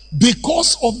times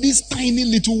because of these tiny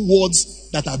little words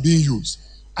that are being used.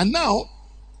 And now,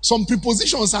 some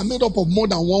prepositions are made up of more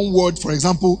than one word. For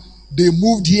example, they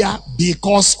moved here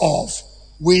because of.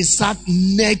 We sat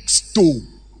next to.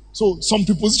 So some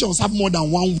prepositions have more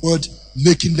than one word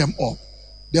making them up.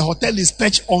 The hotel is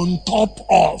perched on top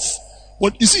of.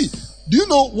 But you see, do you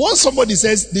know, once somebody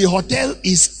says the hotel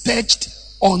is perched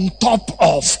on top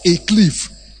of a cliff,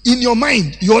 in your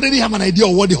mind, you already have an idea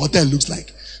of what the hotel looks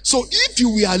like. So if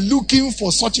you were looking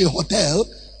for such a hotel,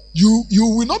 you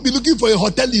will not be looking for a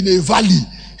hotel in a valley.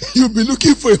 You'll be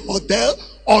looking for a hotel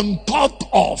on top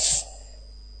of.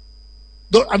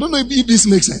 I don't know if this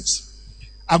makes sense.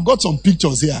 I've got some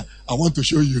pictures here I want to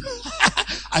show you.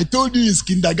 I told you it's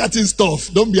kindergarten stuff.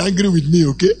 Don't be angry with me,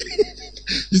 okay?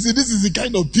 You see, this is the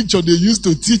kind of picture they used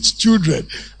to teach children.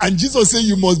 And Jesus said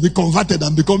you must be converted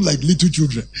and become like little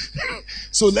children.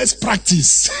 So let's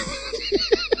practice.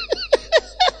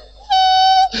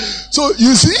 So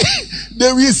you see,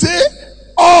 they will say,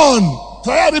 on.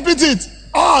 So I repeat it.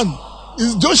 On.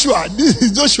 It's Joshua. This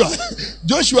is Joshua.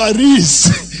 Joshua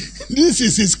reads. This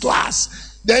is his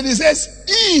class. Then he says,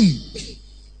 in.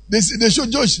 They show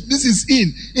Josh, this is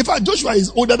in. In fact, Joshua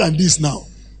is older than this now.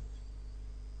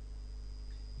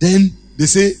 Then they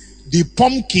say, the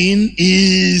pumpkin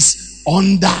is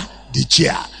under the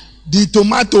chair. The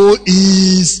tomato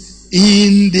is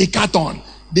in the carton.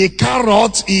 The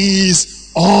carrot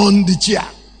is on the chair.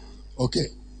 Okay.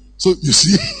 So you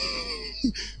see,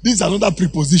 this is another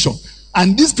preposition.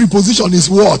 And this preposition is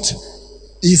what?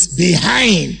 Is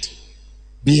behind.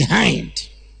 Behind.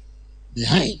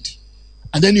 Behind.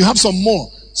 And then you have some more.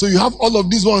 So you have all of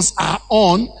these ones are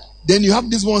on. Then you have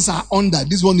these ones are under.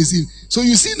 This one is in. So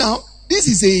you see now, this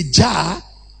is a jar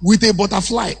with a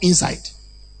butterfly inside.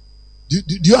 Do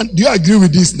you agree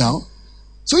with this now?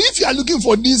 So if you are looking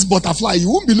for this butterfly, you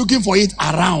won't be looking for it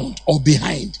around or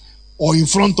behind or in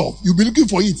front of. You'll be looking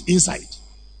for it inside.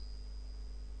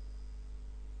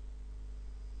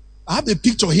 I have a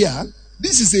picture here.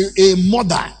 This is a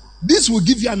mother. This will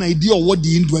give you an idea of what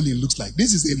the indwelling looks like.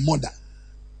 This is a mother.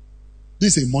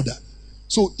 This is a mother.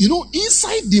 So, you know,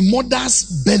 inside the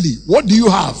mother's belly, what do you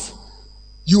have?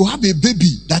 You have a baby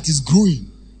that is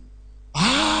growing.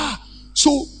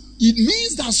 So it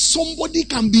means that somebody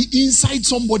can be inside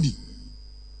somebody.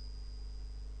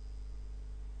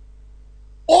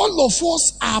 All of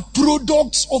us are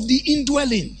products of the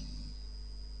indwelling.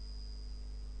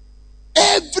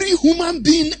 Every human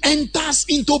being enters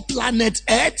into planet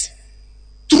Earth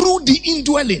through the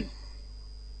indwelling.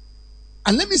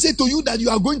 And let me say to you that you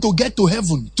are going to get to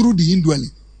heaven through the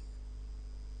indwelling.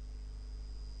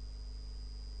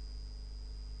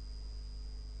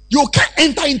 You can't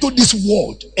enter into this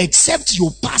world except you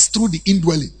pass through the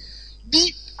indwelling.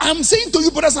 I'm saying to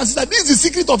you, brothers and sisters, this is the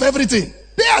secret of everything.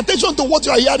 Pay attention to what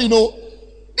you are hearing.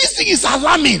 This thing is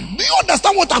alarming. Do you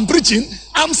understand what I'm preaching?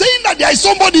 I'm saying that there is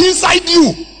somebody inside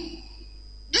you.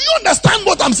 Do you understand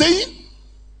what I'm saying?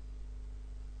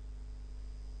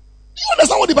 Do you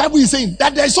understand what the Bible is saying?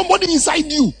 That there is somebody inside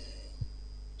you.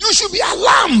 You should be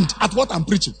alarmed at what I'm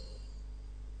preaching.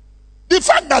 The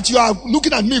fact that you are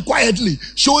looking at me quietly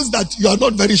shows that you are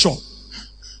not very sure.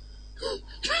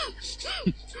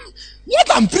 What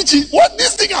I'm preaching, what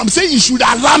this thing I'm saying, should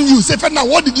alarm you. Say, Ferdinand,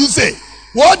 what did you say?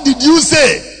 What did you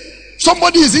say?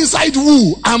 Somebody is inside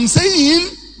who? I'm saying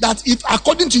that if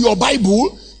according to your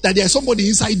Bible, that there is somebody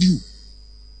inside you.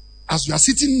 As you are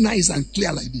sitting nice and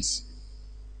clear like this.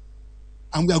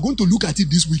 And we are going to look at it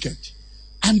this weekend.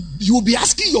 And you'll be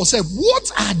asking yourself,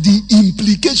 what are the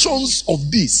implications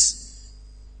of this?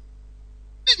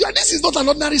 This is not an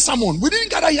ordinary sermon. We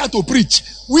didn't gather here to preach.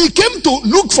 We came to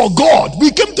look for God.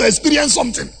 We came to experience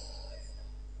something.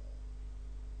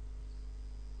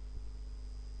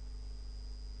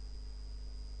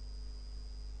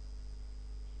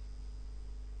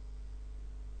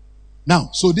 Now,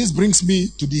 so this brings me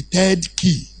to the third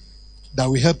key that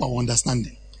will help our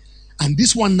understanding. And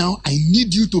this one now, I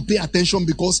need you to pay attention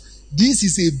because this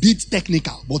is a bit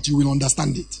technical, but you will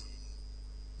understand it.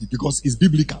 Because it's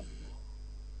biblical.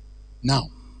 Now,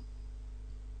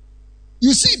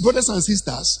 you see, brothers and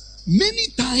sisters, many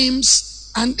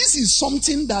times, and this is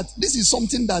something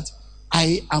that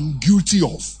I am guilty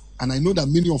of. And I know that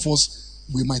many of us,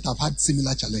 we might have had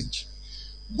similar challenge.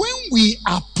 When we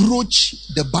approach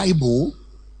the Bible,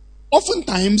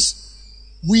 oftentimes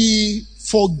we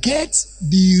forget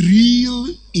the real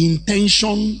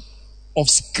intention of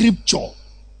Scripture.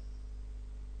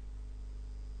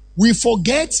 We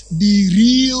forget the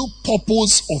real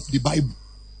purpose of the Bible.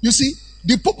 You see,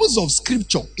 the purpose of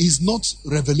Scripture is not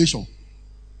revelation.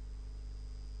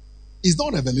 It's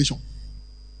not revelation.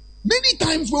 Many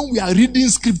times when we are reading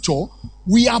Scripture,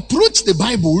 we approach the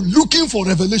Bible looking for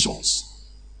revelations.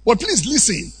 But please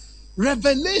listen.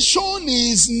 Revelation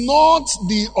is not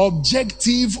the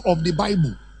objective of the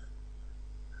Bible.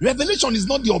 Revelation is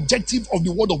not the objective of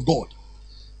the Word of God.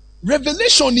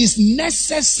 Revelation is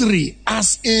necessary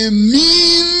as a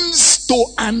means to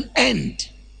an end.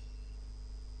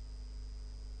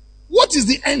 What is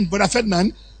the end, Brother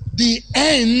Ferdinand? The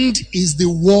end is the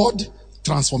word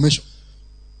transformation.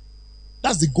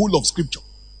 That's the goal of Scripture.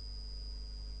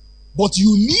 But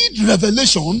you need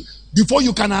revelation before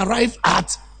you can arrive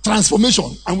at transformation.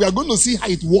 And we are going to see how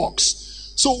it works.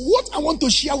 So what I want to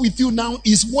share with you now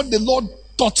is what the Lord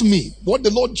taught me, what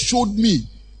the Lord showed me.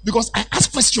 Because I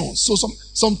ask questions. So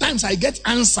sometimes I get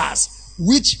answers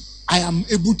which I am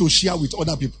able to share with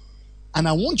other people. And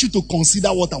I want you to consider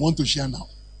what I want to share now.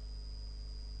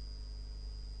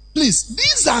 Please,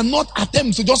 these are not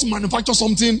attempts to just manufacture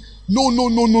something. No.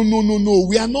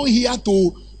 We are not here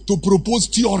to propose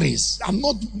theories. I'm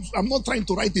not trying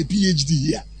to write a PhD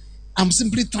here. I'm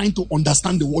simply trying to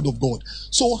understand the word of God.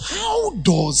 So how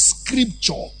does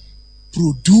scripture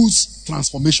produce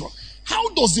transformation? How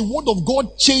does the word of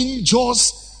God change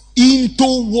us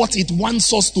into what it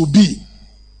wants us to be?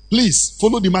 Please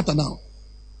follow the matter now.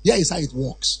 Here is how it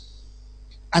works.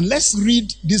 And let's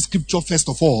read this scripture first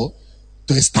of all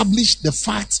to establish the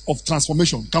facts of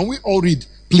transformation. Can we all read,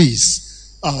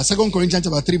 please? 2 Corinthians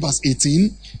chapter 3 verse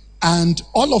 18. And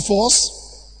all of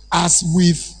us, as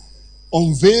with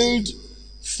unveiled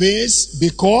face,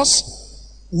 because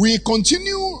we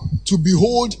continue to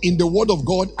behold in the word of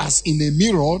God as in a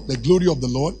mirror the glory of the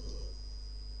Lord.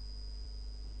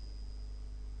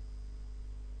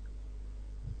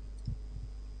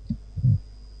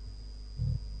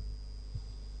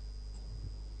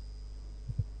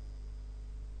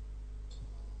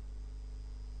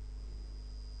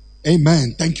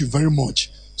 Amen. Thank you very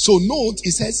much. So note,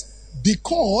 it says,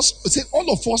 because, it says,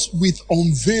 all of us with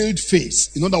unveiled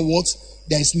face. In other words,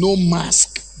 there is no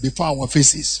mask before our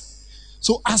faces.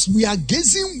 So as we are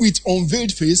gazing with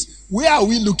unveiled face, where are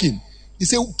we looking? He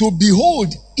said, to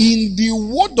behold in the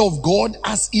word of God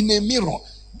as in a mirror.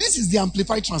 This is the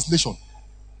Amplified translation.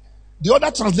 The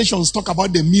other translations talk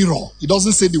about the mirror. It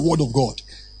doesn't say the word of God.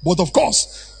 But of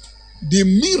course, the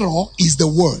mirror is the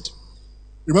word.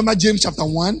 Remember James chapter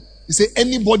 1? He said,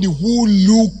 anybody who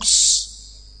looks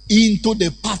into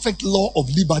the perfect law of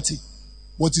liberty,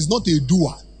 but is not a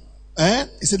doer.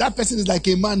 He said that person is like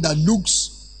a man that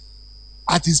looks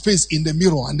at his face in the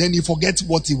mirror and then he forgets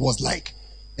what he was like.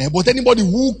 But anybody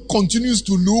who continues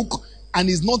to look and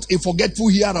is not a forgetful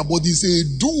hearer, but is a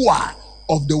doer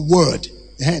of the word,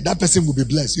 that person will be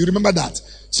blessed. You remember that?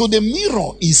 So the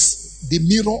mirror is the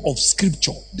mirror of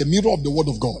scripture, the mirror of the word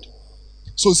of God.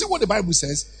 So see what the Bible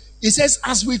says. It says,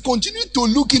 as we continue to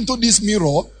look into this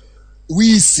mirror,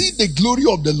 we see the glory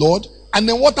of the Lord. And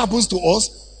then what happens to us?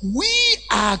 We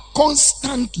are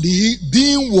constantly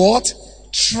being what?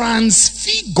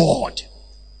 Transfigured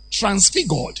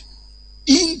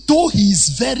into his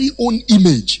very own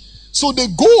image. So the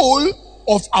goal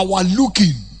of our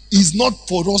looking is not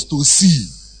for us to see.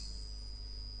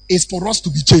 It's for us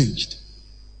to be changed.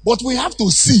 But we have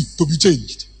to see to be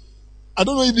changed. I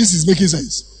don't know if this is making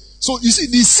sense. So you see,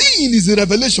 the seeing is the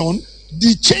revelation.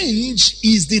 The change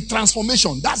is the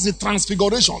transformation. That's the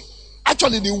transfiguration.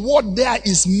 Actually, the word there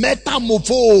is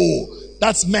metamorpho.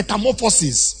 That's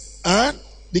metamorphosis.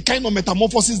 The kind of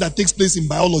metamorphosis that takes place in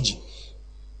biology.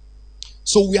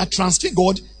 So we are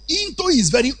transfigured into his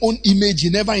very own image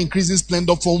in ever increasing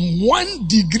splendor from one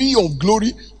degree of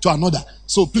glory to another.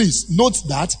 So please note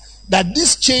that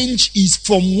this change is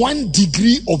from one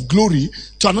degree of glory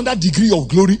to another degree of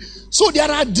glory. So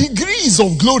there are degrees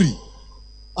of glory.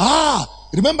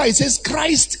 Remember it says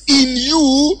Christ in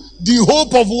you, the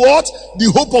hope of what?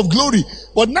 The hope of glory.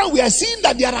 But now we are seeing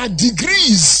that there are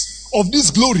degrees of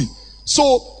this glory.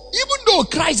 So even though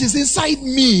Christ is inside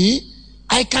me,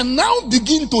 I can now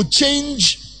begin to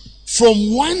change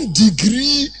from one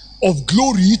degree of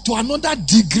glory to another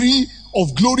degree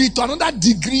of glory to another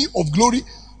degree of glory.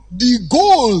 The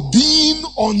goal being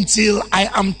until I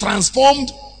am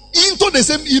transformed into the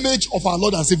same image of our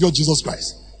Lord and Savior Jesus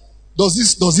Christ. Does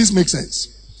this make sense?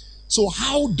 So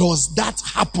how does that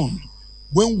happen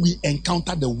when we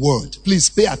encounter the word? Please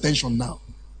pay attention now.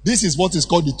 This is what is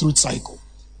called the truth cycle.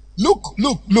 Look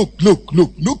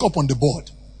up on the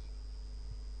board.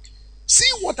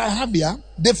 See what I have here?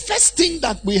 The first thing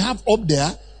that we have up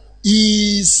there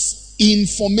is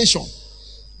information.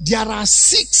 There are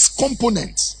 6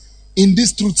 components in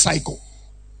this truth cycle.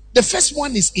 The first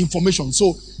one is information.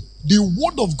 So the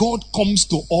word of God comes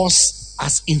to us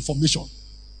as information.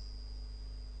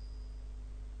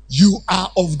 You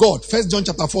are of God. 1 John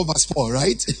chapter 4 verse 4,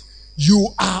 right?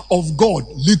 You are of God,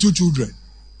 little children,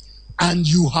 and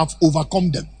you have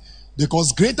overcome them.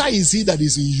 Because greater is he that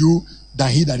is in you than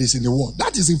he that is in the world.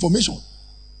 That is information.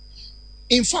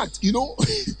 In fact,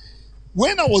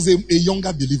 when I was a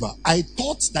younger believer, I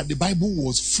thought that the Bible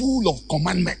was full of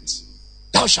commandments.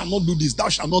 Thou shalt not do this, thou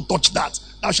shalt not touch that,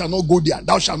 thou shalt not go there,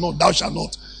 thou shalt not, thou shalt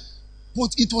not.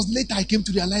 But it was later I came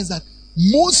to realize that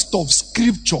most of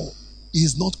scripture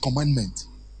is not commandment,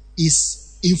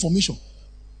 it's information.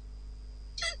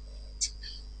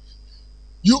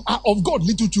 You are of God,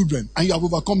 little children, and you have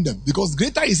overcome them. Because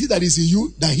greater is he that is in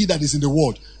you than he that is in the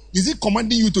world. Is he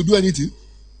commanding you to do anything?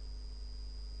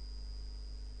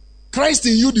 Christ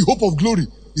in you, the hope of glory.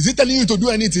 Is he telling you to do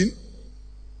anything?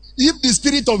 If the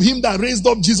spirit of him that raised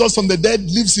up Jesus from the dead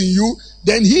lives in you,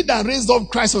 then he that raised up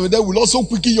Christ from the dead will also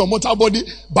quicken your mortal body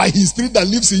by his spirit that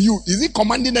lives in you. Is he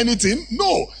commanding anything?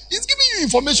 No. He's giving you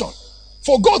information.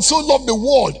 For God so loved the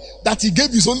world that he gave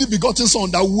his only begotten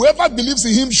son, that whoever believes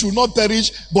in him should not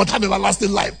perish but have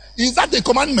everlasting life. Is that a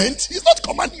commandment? It's not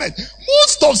commandment.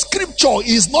 Most of scripture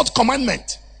is not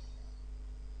commandment.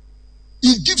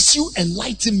 It gives you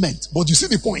enlightenment. But you see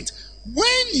the point.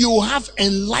 When you have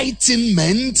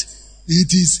enlightenment,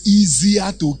 it is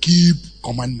easier to keep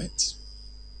commandment.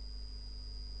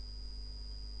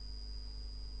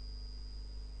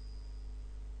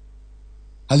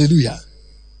 Hallelujah.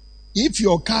 If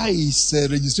your car is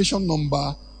registration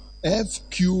number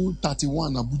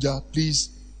FQ31 Abuja, please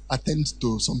attend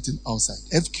to something outside.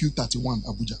 FQ31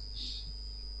 Abuja.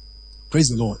 Praise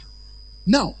the Lord.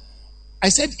 Now, I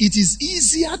said it is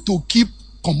easier to keep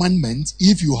commandments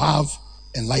if you have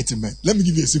enlightenment. Let me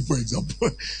give you a simple example.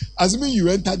 Assuming you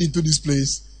entered into this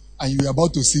place and you were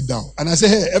about to sit down, and I say,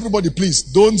 hey, everybody, please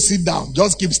don't sit down,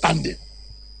 just keep standing.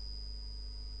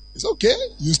 It's okay.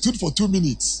 You stood for 2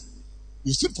 minutes.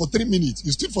 You stood for 3 minutes.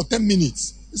 You stood for 10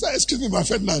 minutes. He said, excuse me, my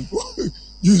Ferdinand.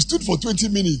 You stood for 20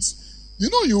 minutes. You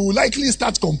know, you will likely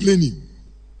start complaining.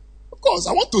 Of course,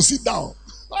 I want to sit down.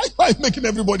 Why am I making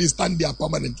everybody stand there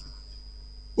permanently?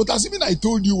 But assuming I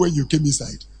told you when you came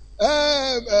inside,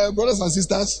 brothers and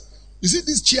sisters, you see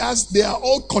these chairs, they are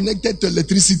all connected to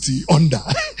electricity under.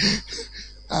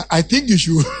 I think you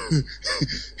should.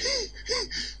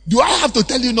 Do I have to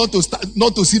tell you not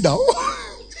to sit down?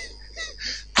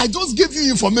 I just gave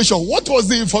you information. What was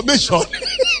the information?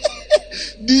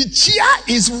 The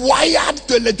chair is wired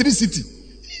to electricity.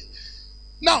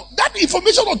 Now, that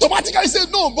information automatically said,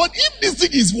 no, but if this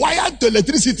thing is wired to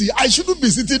electricity, I shouldn't be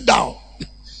sitting down.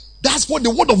 That's what the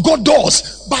word of God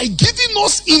does. By giving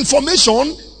us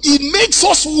information, it makes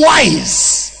us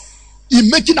wise in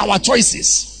making our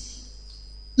choices.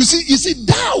 You see,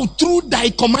 thou through thy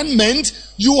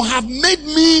commandment, you have made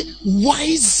me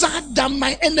wiser than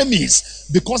my enemies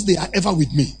because they are ever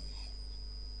with me.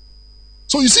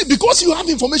 So you see, because you have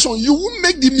information, you won't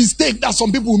make the mistake that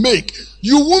some people make.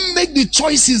 You won't make the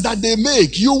choices that they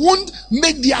make. You won't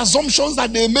make the assumptions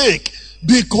that they make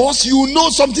because you know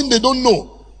something they don't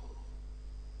know.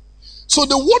 So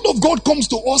the word of God comes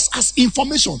to us as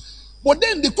information. But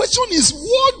then the question is,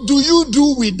 what do you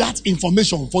do with that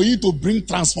information for you to bring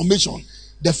transformation?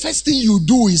 The first thing you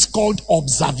do is called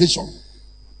observation.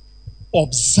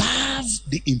 Observe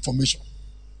the information.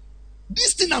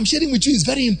 This thing I'm sharing with you is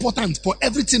very important for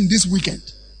everything this weekend.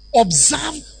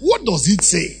 Observe, what does it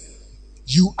say?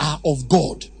 You are of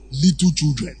God, little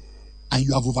children, and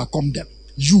you have overcome them.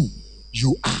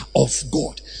 You are of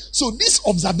God. So this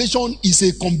observation is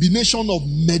a combination of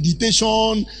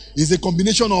meditation, is a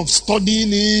combination of studying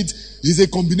it, is a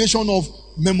combination of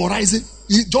memorizing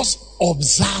it. Just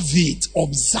observe it.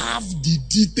 Observe the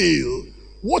detail.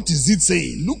 What is it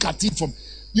saying? Look at it from,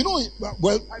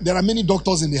 well, there are many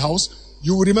doctors in the house.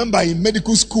 You will remember in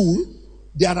medical school,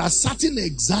 there are certain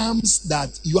exams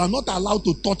that you are not allowed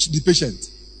to touch the patient.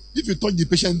 If you touch the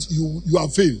patient, you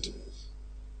have failed.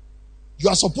 You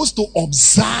are supposed to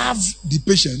observe the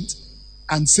patient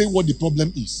and say what the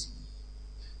problem is.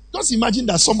 Just imagine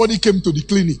that somebody came to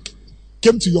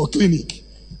your clinic,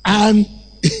 and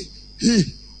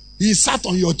he sat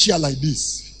on your chair like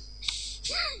this.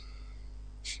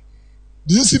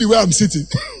 Do you see the way I'm sitting?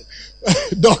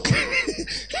 Doc,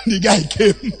 the guy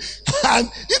came,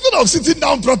 and instead of sitting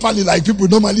down properly like people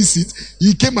normally sit,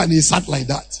 he came and he sat like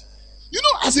that.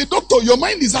 As a doctor, your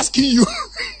mind is asking you,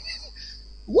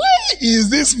 why is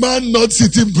this man not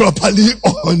sitting properly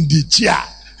on the chair?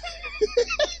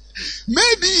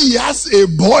 Maybe he has a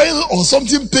boil or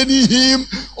something paining him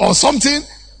or something.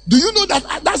 Do you know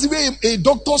that that's the way a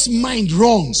doctor's mind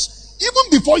runs?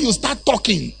 Even before you start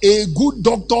talking, a good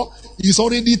doctor is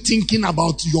already thinking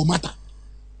about your matter.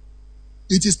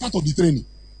 It is part of the training.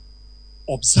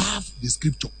 Observe the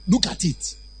scripture. Look at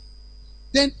it.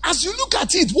 Then as you look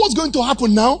at it, what's going to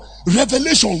happen now?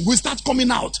 Revelation will start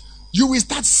coming out. You will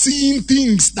start seeing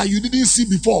things that you didn't see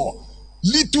before.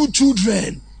 Little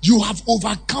children, you have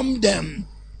overcome them.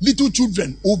 Little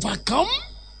children, overcome.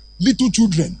 Little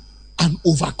children, and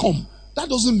overcome. That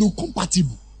doesn't look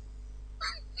compatible.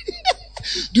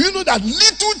 Do you know that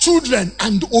little children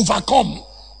and overcome,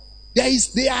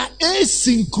 they are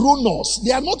asynchronous.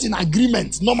 They are not in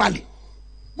agreement normally.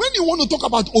 When you want to talk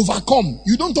about overcome,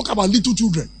 you don't talk about little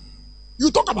children. You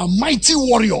talk about mighty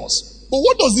warriors. But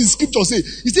what does the scripture say?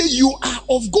 It says, you are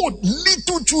of God,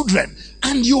 little children,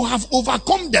 and you have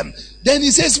overcome them. Then he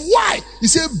says, why? He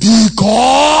said,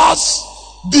 because,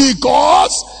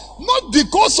 not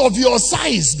because of your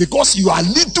size, because you are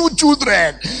little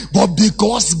children, but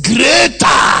because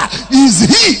greater is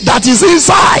he that is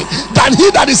inside than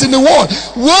he that is in the world.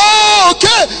 Whoa,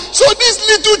 okay. So these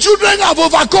little children have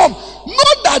overcome.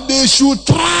 Not that they should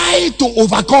try to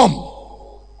overcome.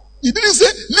 He didn't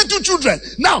say little children.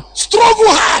 Now, struggle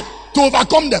hard to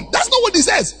overcome them. That's not what he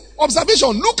says.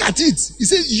 Observation, look at it. He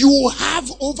says, you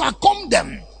have overcome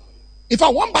them. In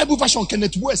fact, one Bible version,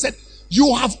 Kenneth Moore said,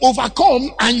 you have overcome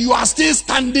and you are still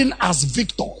standing as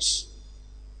victors.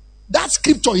 That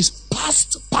scripture is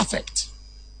past perfect.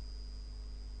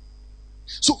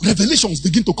 So revelations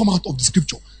begin to come out of the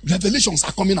scripture. Revelations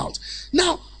are coming out.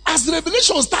 Now, as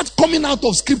revelations start coming out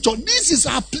of scripture, this is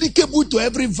applicable to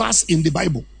every verse in the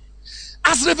Bible.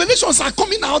 As revelations are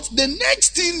coming out, the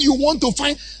next thing you want to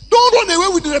find, don't run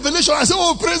away with the revelation and say,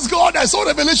 oh, praise God, I saw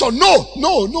revelation.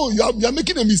 No, you are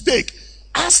making a mistake.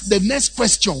 Ask the next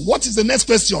question. What is the next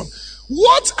question?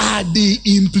 What are the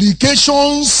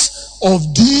implications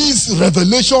of these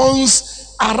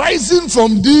revelations arising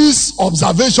from this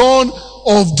observation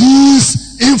of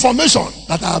this information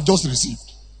that I have just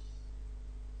received?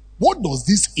 What does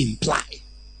this imply?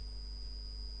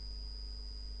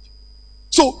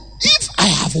 So, if I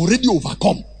have already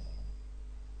overcome,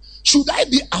 should I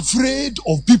be afraid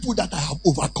of people that I have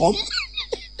overcome?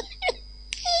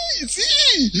 You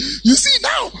see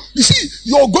now,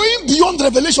 you're going beyond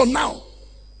revelation now.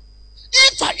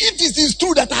 If it is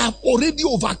true that I have already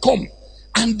overcome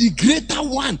and the greater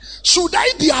one, should I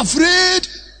be afraid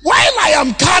while I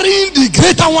am carrying the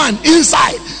greater one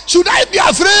inside? Should I be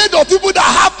afraid of people that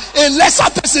have a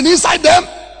lesser person inside them?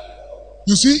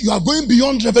 You see, you are going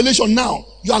beyond revelation now.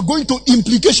 You are going to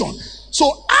implication.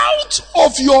 So out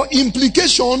of your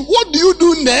implication, what do you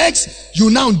do next?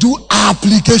 You now do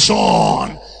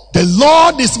application. The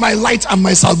Lord is my light and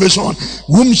my salvation.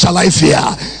 Whom shall I fear?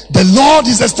 The Lord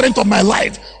is the strength of my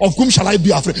life. Of whom shall I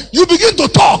be afraid? You begin to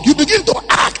talk. You begin to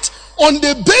act on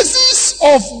the basis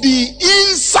of the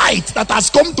insight that has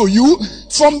come to you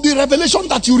from the revelation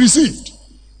that you received.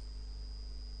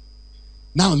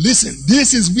 Now listen,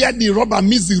 this is where the rubber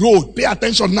meets the road. Pay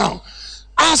attention now.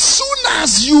 As soon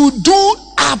as you do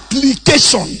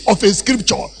application of a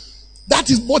scripture, that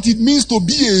is what it means to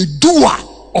be a doer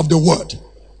of the word.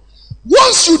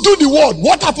 Once you do the word,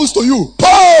 what happens to you?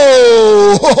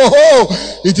 Oh,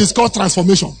 it is called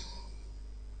transformation.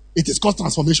 It is called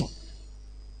transformation.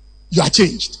 You are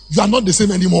changed. You are not the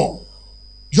same anymore.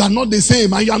 You are not the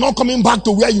same, and you are not coming back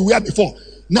to where you were before.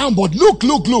 Now, but look.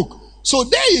 So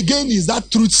there again is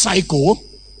that truth cycle.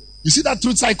 You see that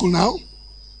truth cycle now?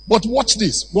 But watch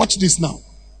this. Watch this now.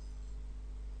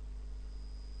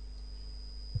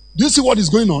 Do you see what is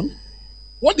going on?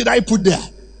 What did I put there?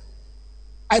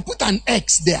 I put an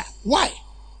X there. Why?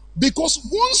 Because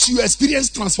once you experience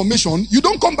transformation, you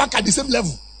don't come back at the same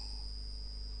level.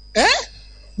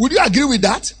 Would you agree with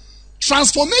that?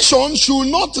 Transformation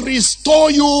should not restore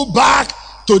you back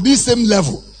to this same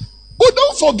level. But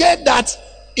don't forget that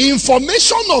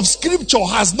information of scripture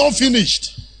has not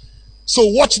finished. So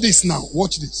watch this now.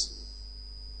 Watch this.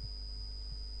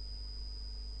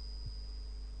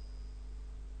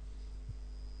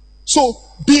 So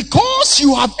because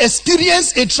you have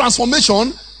experienced a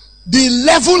transformation, the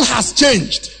level has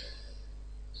changed.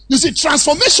 You see,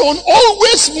 transformation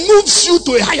always moves you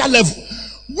to a higher level.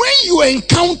 When you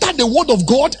encounter the word of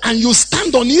God and you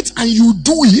stand on it and you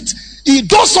do it, it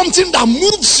does something that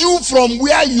moves you from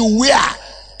where you were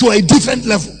to a different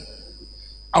level.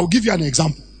 I'll give you an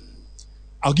example.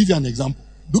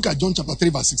 Look at John chapter 3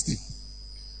 verse 16.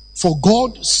 For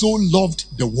God so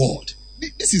loved the world.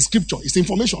 This is scripture. It's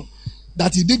information.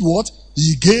 That he did what?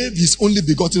 He gave his only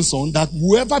begotten son, that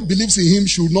whoever believes in him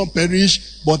should not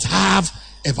perish but have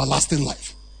everlasting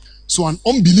life. So an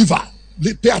unbeliever,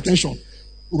 pay attention,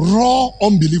 raw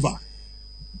unbeliever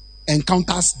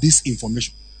encounters this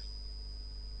information.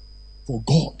 For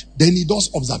God, then he does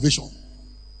observation.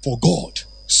 For God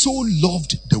so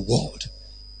loved the world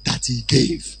that he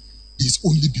gave his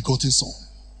only begotten son.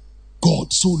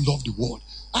 God so loved the world.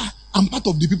 I'm part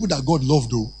of the people that God loved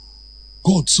though.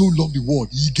 God so loved the world,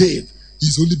 he gave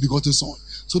his only begotten son,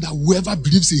 so that whoever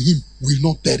believes in him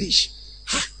will not perish.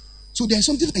 So there is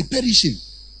something like perishing.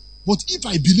 But if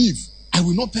I believe, I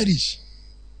will not perish.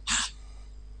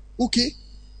 Okay.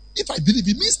 If I believe,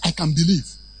 it means I can believe.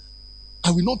 I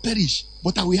will not perish,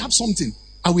 but I will have something.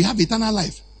 I will have eternal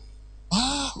life.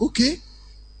 Okay.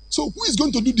 So who is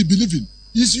going to do the believing?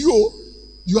 It's you.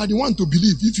 You are the one to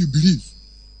believe if you believe.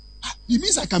 It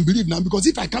means I can believe now, because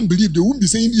if I can't believe, they won't be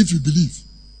saying if you believe.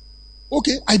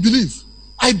 Okay, I believe.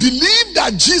 I believe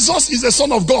that Jesus is the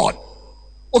Son of God.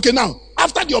 Okay, now,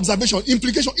 after the observation,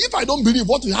 implication, if I don't believe,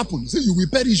 what will happen? Say, you will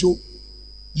perish, oh.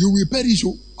 You will perish,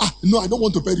 oh. No, I don't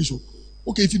want to perish, oh.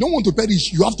 Okay, if you don't want to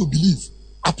perish, you have to believe.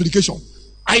 Application.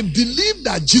 I believe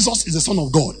that Jesus is the Son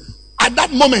of God. At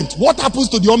that moment, what happens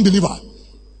to the unbeliever?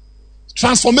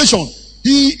 Transformation.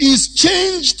 He is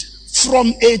changed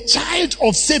from a child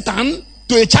of Satan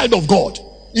to a child of God.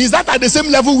 Is that at the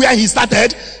same level where he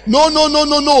started? No.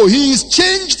 He is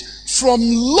changed from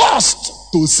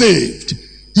lost to saved.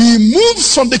 He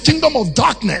moves from the kingdom of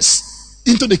darkness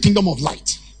into the kingdom of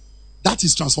light. That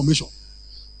is transformation.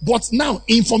 But now,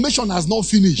 information has not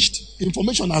finished.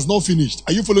 Information has not finished.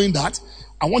 Are you following that?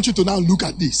 I want you to now look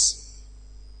at this.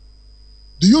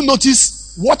 Do you notice?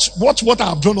 Watch what I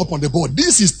have drawn up on the board.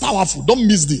 This is powerful. Don't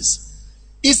miss this.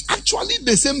 It's actually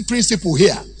the same principle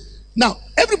here. Now,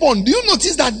 everyone, do you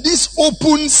notice that this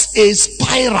opens a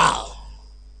spiral?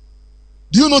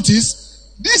 Do you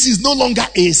notice? This is no longer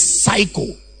a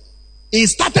cycle. It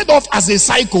started off as a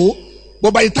cycle,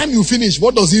 but by the time you finish,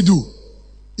 what does it do?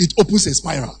 It opens a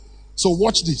spiral. So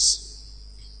watch this.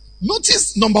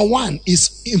 Notice number 1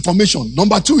 is information.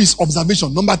 Number 2 is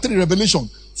observation. Number 3, revelation.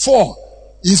 4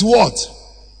 is what?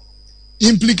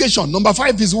 Implication. Number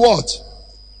 5 is what?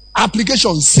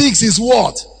 Application. 6 is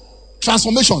what?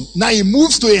 Transformation. Now it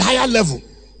moves to a higher level.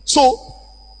 So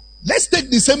let's take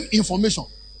the same information.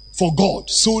 For God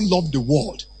so loved the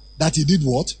world that he did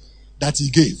what? That he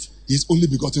gave his only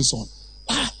begotten son.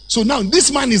 So now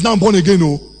this man is now born again.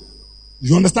 Oh,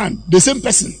 you understand? The same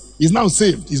person is now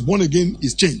saved, is born again,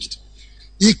 is changed.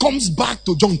 He comes back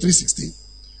to John 3:16.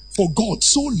 For God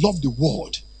so loved the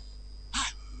world.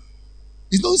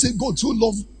 He doesn't say God so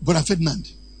loved Brother Ferdinand.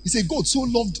 He said God so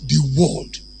loved the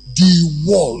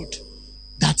world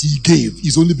that he gave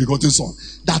his only begotten son,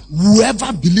 that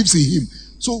whoever believes in him.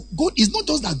 So God is not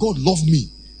just that God loved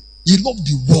me, he loved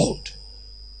the world.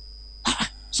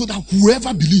 So that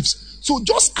whoever believes. So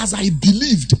just as I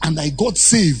believed and I got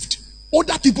saved,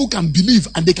 other people can believe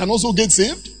and they can also get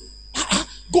saved.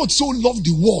 God so loved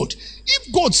the world.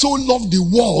 If God so loved the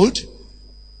world,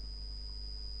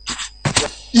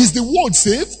 is the world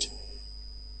saved?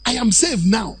 I am saved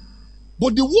now.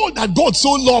 But the world that God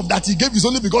so loved that he gave his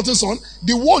only begotten son,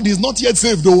 the world is not yet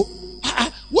saved though.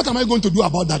 What am I going to do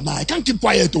about that now? I can't keep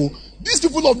quiet though. These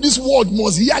people of this world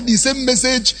must hear the same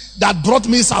message that brought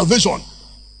me salvation.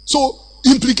 So,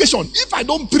 implication, if I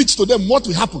don't preach to them, what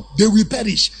will happen? They will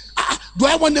perish. Do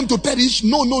I want them to perish?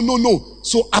 No.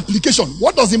 So, application,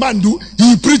 what does the man do?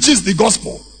 He preaches the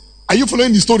gospel. Are you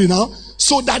following the story now?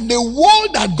 So that the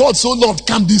world that God so loved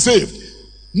can be saved.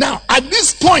 Now, at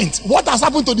this point, what has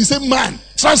happened to the same man?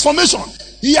 Transformation.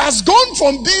 He has gone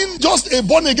from being just a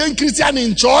born-again Christian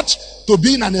in church to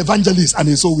being an evangelist and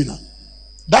a soul winner.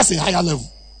 That's a higher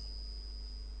level.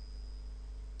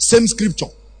 Same scripture.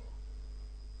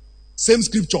 Same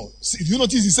scripture. If you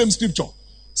notice the same scripture.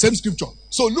 Same scripture.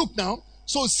 So look now.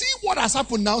 So see what has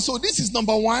happened now. So this is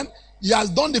number 1. He has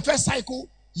done the first cycle.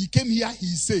 He came here. He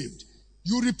is saved.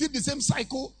 You repeat the same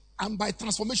cycle. And by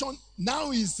transformation, now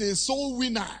he's a soul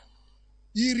winner.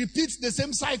 He repeats the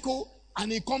same cycle.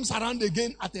 And he comes around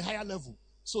again at a higher level.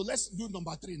 So let's do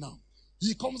number 3 now.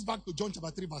 He comes back to John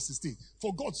chapter 3 verse 16.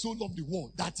 For God so loved the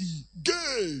world that he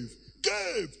gave.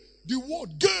 The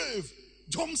word gave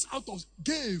jumps out of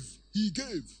gave. He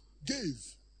gave.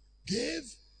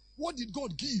 What did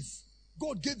God give?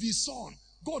 God gave his son.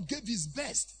 God gave his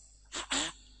best.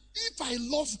 If I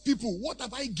love people, what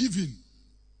have I given?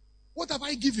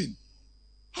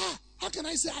 How can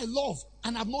I say I love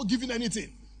and have not given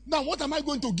anything? Now what am I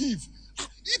going to give?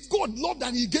 If God loved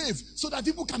and he gave so that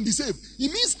people can be saved,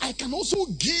 it means I can also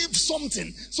give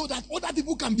something so that other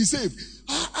people can be saved.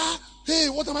 Hey,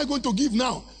 what am I going to give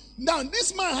now? Now,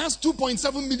 this man has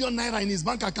 2.7 million naira in his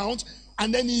bank account,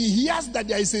 and then he hears that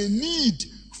there is a need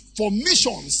for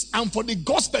missions and for the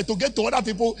gospel to get to other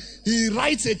people. He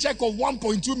writes a check of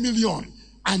 1.2 million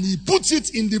and he puts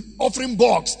it in the offering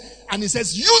box and he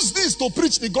says, use this to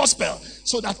preach the gospel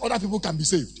so that other people can be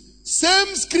saved.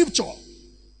 Same scripture.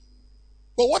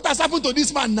 But what has happened to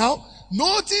this man now?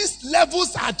 Notice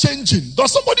levels are changing.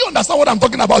 Does somebody understand what I'm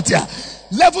talking about here?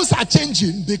 Levels are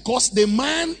changing because the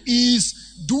man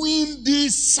is doing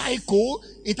this cycle.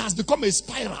 It has become a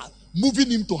spiral, moving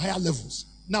him to higher levels.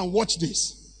 Now watch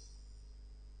this.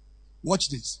 Watch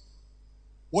this.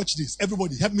 Watch this.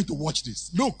 Everybody help me to watch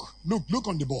this. Look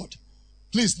on the board.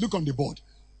 Please look on the board.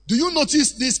 Do you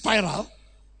notice this spiral?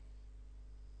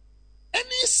 Any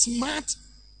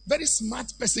very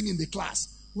smart person in the class,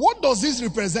 what does this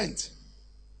represent?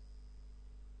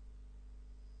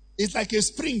 It's like a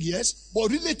spring, yes,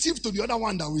 but relative to the other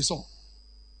one that we saw.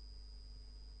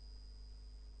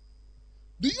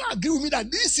 Do you agree with me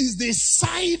that this is the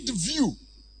side view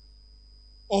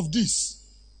of this?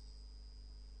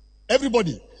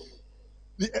 Everybody,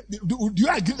 do you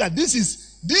agree that this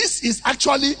is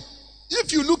actually,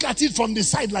 if you look at it from the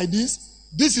side like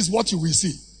this is what you will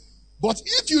see. But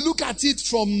if you look at it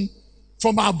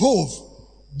from above,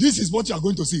 this is what you are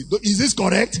going to see. Is this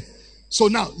correct? So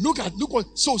now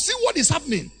so see what is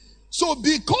happening. So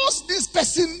because this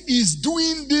person is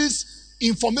doing this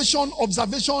information,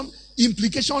 observation,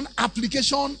 implication,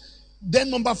 application, then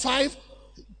number 5,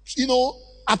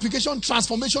 application,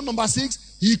 transformation, number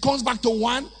 6, he comes back to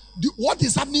 1. What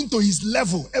is happening to his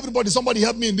level? Everybody, somebody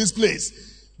help me in this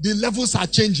place. The levels are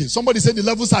changing. Somebody say the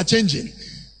levels are changing.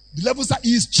 The levels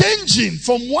is changing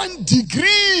from one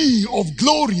degree of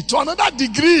glory to another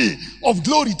degree of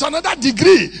glory, to another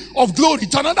degree of glory,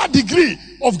 to another degree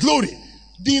of glory.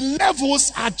 The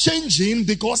levels are changing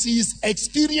because he is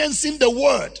experiencing the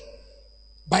word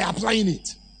by applying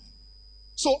it.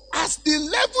 So as the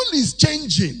level is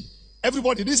changing,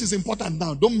 everybody, this is important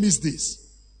now. Don't miss this.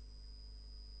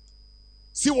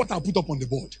 See what I put up on the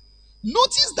board.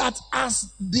 Notice that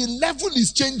as the level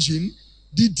is changing,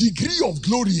 the degree of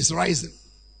glory is rising.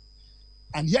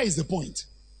 And here is the point.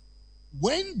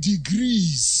 When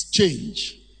degrees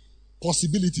change,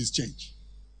 possibilities change.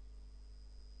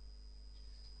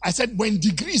 I said when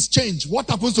degrees change, what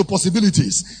happens to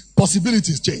possibilities?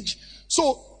 Possibilities change.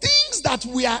 So things that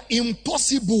were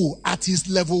impossible at his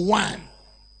level 1,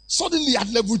 suddenly at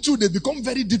level 2, they become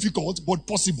very difficult but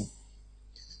possible.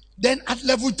 Then at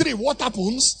level 3, what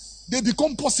happens? They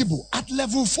become possible. At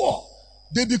level 4,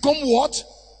 they become what?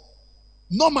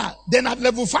 Normal. Then at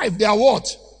level 5, they are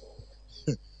what?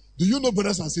 Do you know,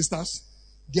 brothers and sisters?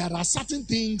 There are certain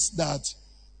things that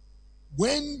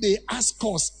when they ask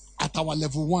us at our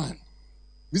level 1,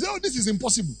 we say, oh, this is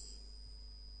impossible.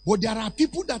 But there are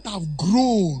people that have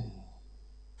grown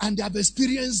and they have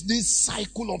experienced this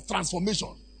cycle of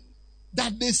transformation.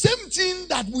 That the same thing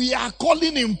that we are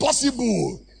calling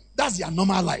impossible, that's their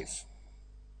normal life.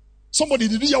 Somebody,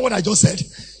 did you hear what I just said?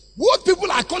 What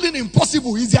people are calling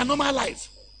impossible is their normal life.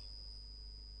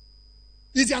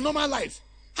 Is their normal life.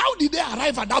 How did they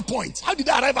arrive at that point? How did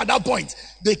they arrive at that point?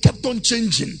 They kept on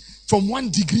changing from one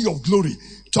degree of glory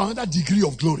to another degree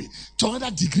of glory, to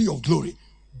another degree of glory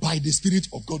by the Spirit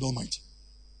of God Almighty.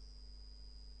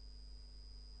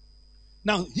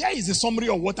 Now, here is a summary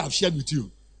of what I've shared with you.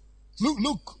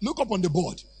 Look up on the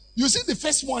board. You see the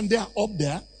first one there, up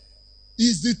there,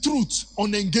 is the truth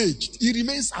unengaged. It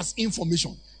remains as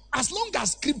information. As long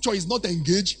as scripture is not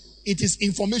engaged, it is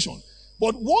information.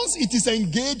 But once it is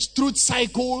engaged, truth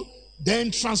cycle, then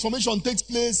transformation takes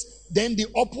place, then the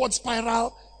upward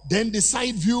spiral, then the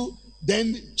side view,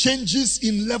 then changes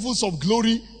in levels of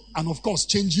glory, and of course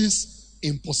changes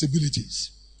in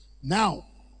possibilities. Now,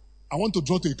 I want to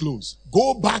draw to a close.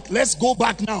 Go back. Let's go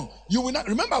back now. You will not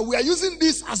remember, we are using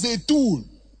this as a tool.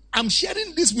 I'm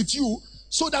sharing this with you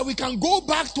so that we can go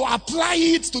back to apply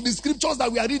it to the scriptures that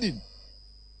we are reading.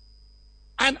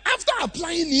 And after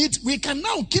applying it, we can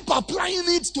now keep applying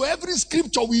it to every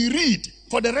scripture we read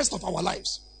for the rest of our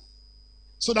lives,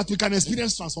 so that we can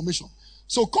experience transformation.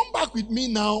 So come back with me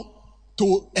now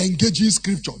to engaging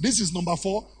scripture. This is number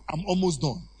 4. I'm almost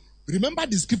done. Remember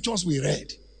the scriptures we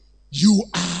read. You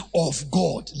are of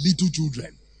God, little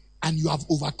children, and you have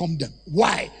overcome them.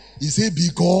 Why? He said,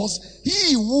 because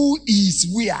he who is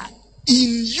where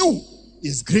in you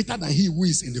is greater than he who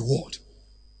is in the world.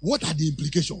 What are the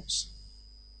implications?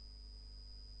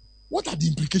 What are the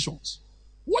implications?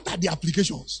 What are the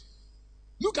applications?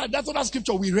 Look at that other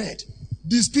scripture we read.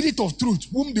 The Spirit of truth,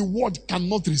 whom the world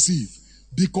cannot receive,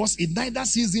 because it neither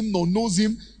sees him nor knows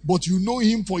him, but you know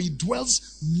him, for he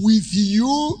dwells with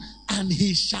you and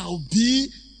he shall be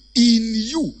in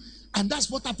you. And that's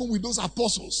what happened with those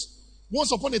apostles.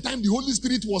 Once upon a time, the Holy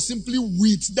Spirit was simply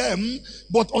with them,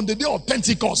 but on the day of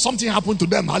Pentecost, something happened to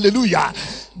them. Hallelujah.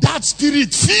 That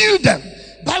Spirit filled them.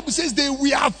 Bible says they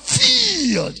were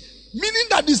filled, meaning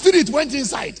that the Spirit went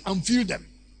inside and filled them.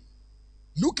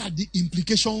 Look at the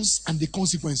implications and the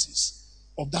consequences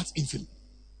of that infilling.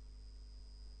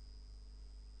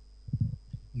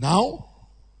 Now,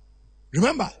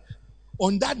 remember,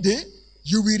 on that day,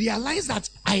 you will realize that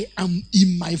I am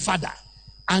in my Father,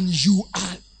 and you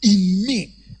are in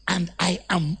me, and I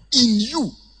am in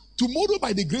you. Tomorrow,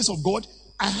 by the grace of God,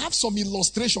 I have some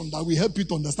illustration that will help you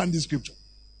to understand this scripture.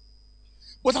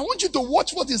 But I want you to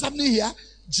watch what is happening here.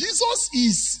 Jesus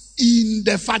is in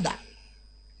the Father,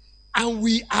 and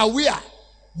we are where?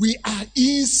 We are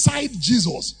inside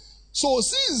Jesus. So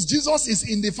since Jesus is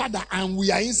in the Father and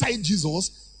we are inside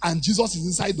Jesus and Jesus is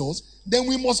inside us, then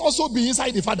we must also be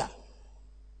inside the Father.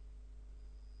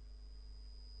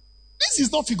 This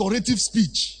is not figurative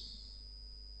speech.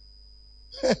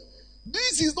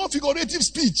 This is not figurative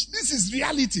speech. This is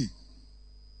reality.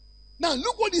 Now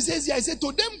look what he says here. He said,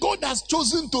 to them God has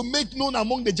chosen to make known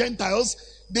among the Gentiles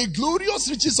the glorious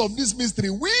riches of this mystery,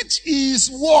 which is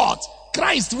what?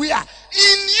 Christ, we are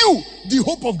in you, the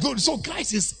hope of glory. So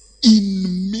Christ is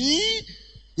in me.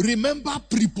 Remember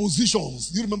prepositions.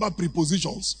 Do you remember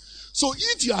prepositions? So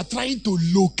if you are trying to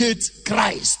locate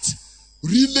Christ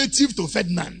relative to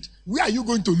Ferdinand, where are you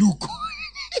going to look?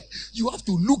 You have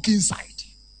to look inside.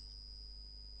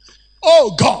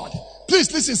 Oh God,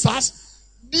 please listen, sirs.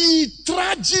 The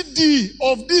tragedy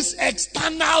of this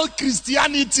external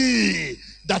Christianity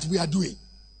that we are doing.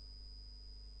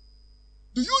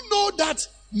 Do you know that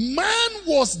man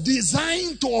was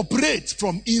designed to operate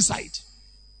from inside?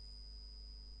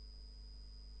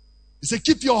 He said,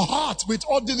 keep your heart with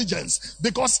all diligence,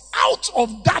 because out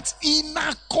of that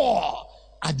inner core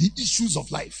are the issues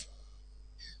of life.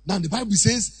 Now the Bible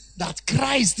says that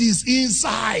Christ is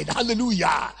inside.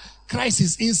 Hallelujah. Christ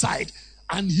is inside,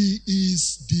 and he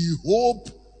is the hope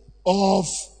of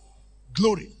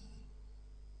glory.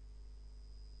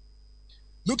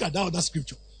 Look at that other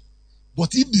scripture.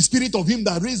 But if the spirit of him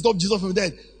that raised up Jesus from the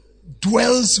dead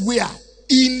dwells where?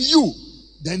 In you.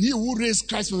 Then he who raised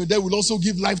Christ from the dead will also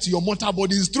give life to your mortal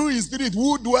bodies through his spirit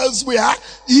who dwells where?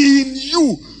 In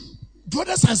you.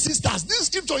 Brothers and sisters, this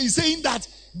scripture is saying that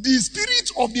the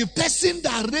spirit of the person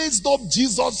that raised up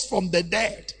Jesus from the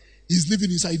dead is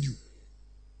living inside you.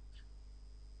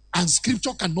 And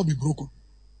scripture cannot be broken.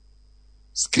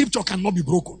 Scripture cannot be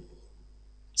broken.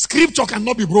 Scripture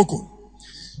cannot be broken.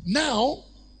 Now,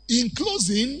 in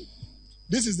closing,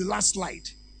 this is the last slide.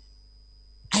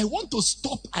 I want to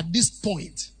stop at this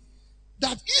point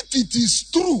that if it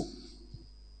is true,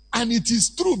 and it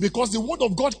is true because the word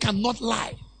of God cannot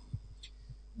lie,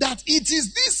 that it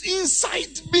is this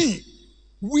inside me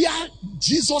where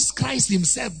Jesus Christ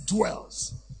himself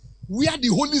dwells, where the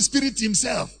Holy Spirit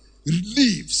himself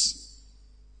lives,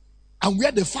 and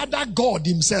where the Father God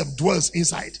himself dwells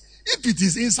inside. If it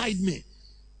is inside me,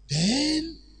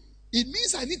 then it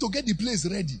means I need to get the place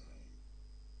ready.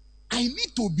 I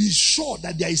need to be sure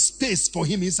that there is space for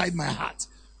him inside my heart.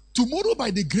 Tomorrow,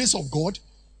 by the grace of God,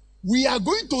 we are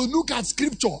going to look at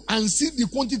scripture and see the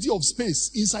quantity of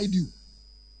space inside you.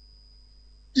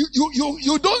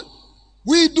 You don't,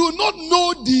 we do not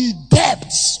know the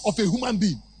depths of a human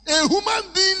being. A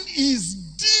human being is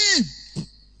deep.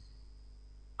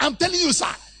 I'm telling you, sir,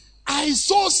 I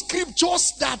saw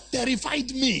scriptures that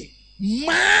terrified me.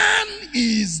 Man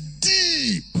is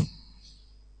deep.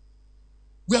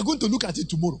 We are going to look at it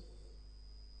tomorrow.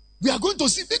 We are going to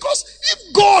see, because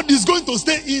if God is going to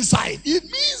stay inside, it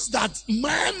means that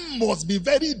man must be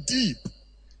very deep.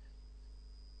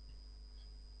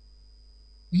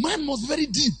 Man must be very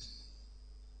deep.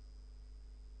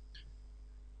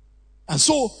 And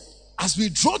so, as we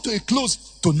draw to a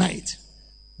close tonight,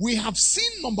 we have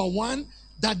seen, number one,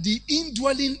 that the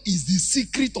indwelling is the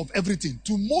secret of everything.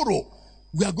 Tomorrow,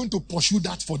 we are going to pursue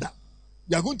that further.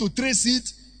 We are going to trace it,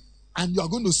 and you are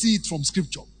going to see it from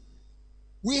scripture.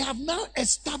 We have now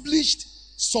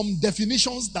established some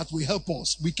definitions that will help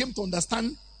us. We came to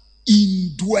understand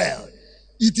indwell.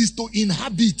 It is to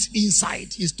inhabit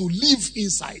inside, is to live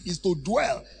inside, is to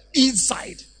dwell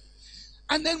inside.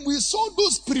 And then we saw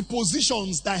those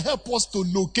prepositions that help us to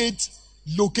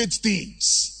locate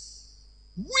things.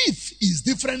 With is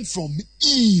different from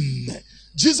in.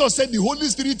 Jesus said the Holy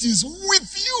Spirit is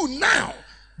with you now,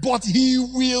 but he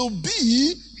will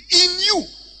be in you.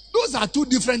 Those are two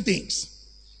different things.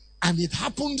 And it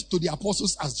happened to the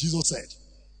apostles as Jesus said.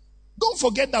 Don't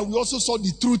forget that we also saw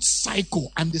the truth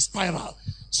cycle and the spiral,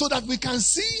 so that we can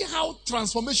see how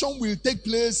transformation will take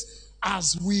place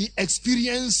as we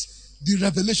experience the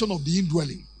revelation of the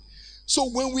indwelling. So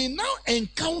when we now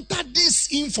encounter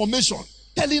this information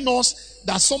telling us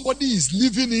that somebody is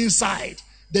living inside,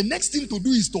 the next thing to do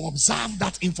is to observe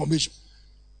that information.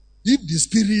 If the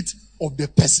spirit of the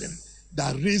person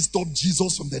that raised up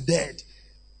Jesus from the dead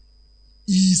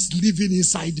is living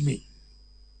inside me,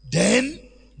 then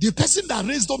the person that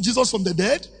raised up Jesus from the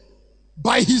dead,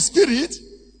 by his spirit,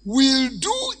 will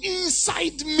do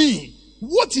inside me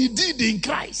what he did in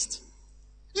Christ.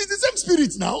 It's the same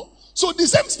spirit now. So the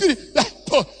same spirit,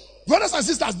 brothers and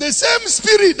sisters, the same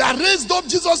spirit that raised up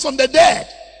Jesus from the dead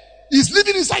is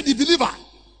living inside the believer.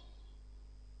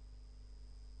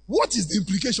 What is the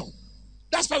implication?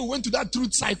 That's why we went to that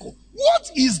truth cycle.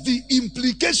 What is the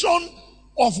implication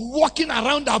of walking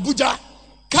around Abuja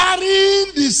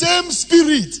carrying the same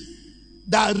spirit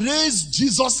that raised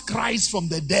Jesus Christ from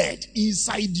the dead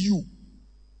inside you.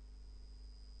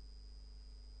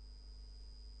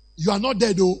 You are not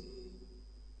dead, though.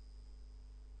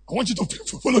 I want you to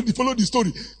follow the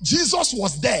story. Jesus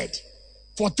was dead.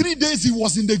 For 3 days he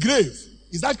was in the grave.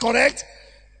 Is that correct?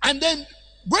 And then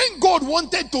when God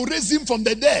wanted to raise him from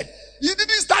the dead, he didn't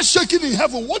start shaking in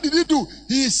heaven. What did he do?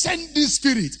 He sent this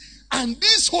spirit. And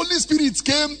this Holy Spirit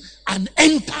came and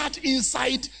entered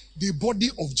inside the body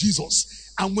of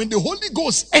Jesus. And when the Holy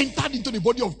Ghost entered into the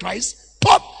body of Christ,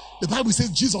 pop, the Bible says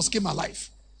Jesus came alive.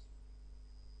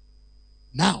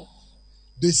 Now,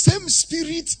 the same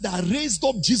spirit that raised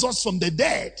up Jesus from the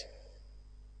dead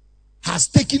has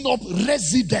taken up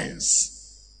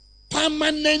residence,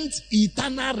 permanent,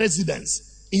 eternal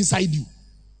residence inside you.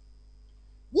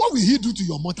 What will he do to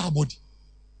your mortal body?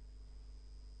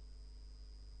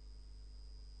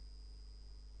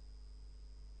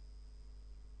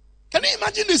 Can you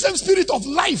imagine the same spirit of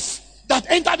life that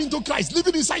entered into Christ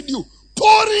living inside you,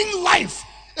 pouring life,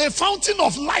 a fountain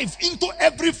of life into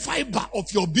every fiber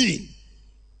of your being?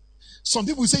 Some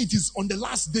people say it is on the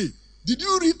last day. Did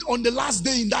you read on the last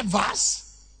day in that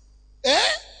verse?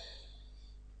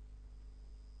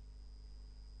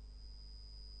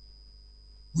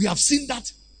 We have seen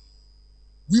that.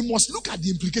 We must look at the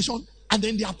implication and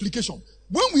then the application.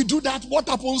 When we do that, what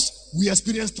happens? We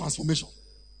experience transformation.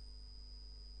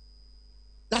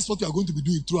 That's what we are going to be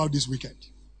doing throughout this weekend.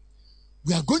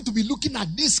 We are going to be looking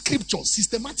at these scriptures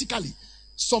systematically.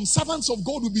 Some servants of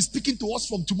God will be speaking to us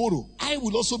from tomorrow. I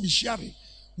will also be sharing.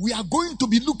 We are going to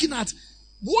be looking at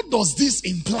what does this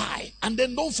imply? And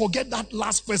then don't forget that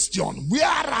last question. Where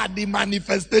are the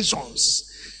manifestations?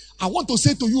 I want to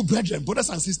say to you, brethren, brothers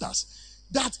and sisters,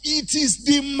 that it is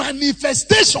the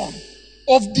manifestation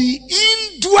of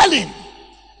the indwelling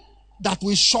that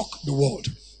will shock the world.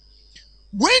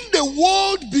 When the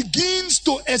world begins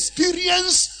to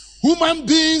experience human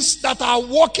beings that are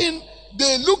walking,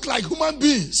 they look like human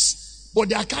beings, but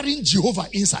they are carrying Jehovah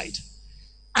inside.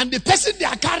 And the person they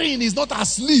are carrying is not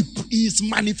asleep, he is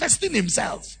manifesting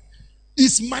himself.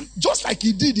 Just like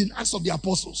he did in Acts of the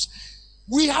Apostles.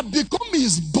 We have become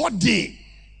his body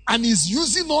and he's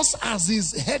using us as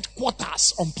his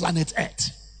headquarters on planet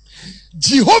Earth.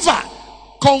 Jehovah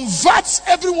converts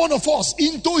every one of us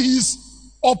into his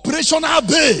operational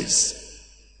base.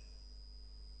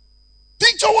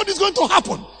 Picture what is going to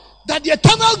happen. That the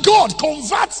eternal God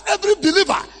converts every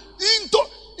believer into...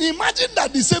 Imagine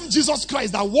that the same Jesus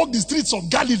Christ that walked the streets of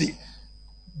Galilee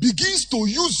begins to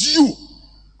use you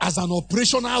as an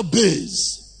operational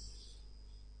base.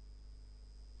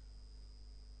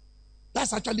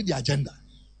 That's actually the agenda.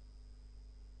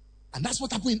 And that's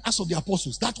what happened in Acts of the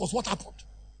Apostles. That was what happened.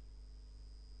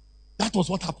 That was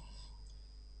what happened.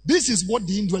 This is what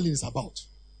the indwelling is about.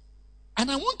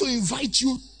 And I want to invite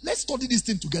you, let's study this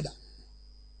thing together.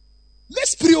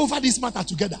 Let's pray over this matter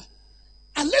together.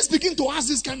 And let's begin to ask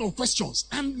these kind of questions.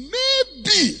 And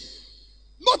maybe,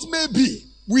 not maybe,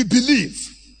 we believe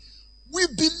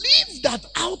that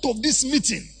out of this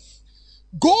meeting,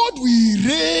 God will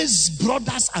raise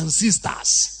brothers and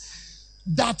sisters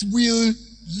that will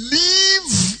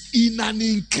live in an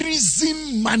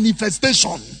increasing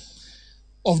manifestation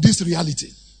of this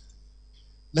reality.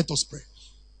 Let us pray.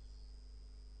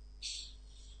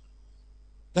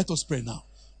 Let us pray now.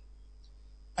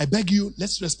 I beg you,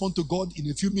 let's respond to God in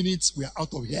a few minutes. We are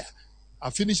out of here.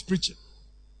 I've finished preaching.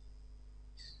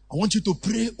 I want you to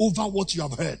pray over what you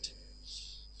have heard.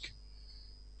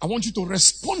 I want you to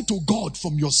respond to God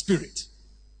from your spirit.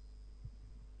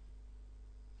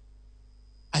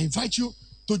 I invite you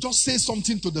to just say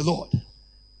something to the Lord.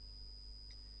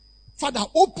 Father,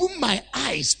 open my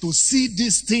eyes to see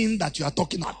this thing that you are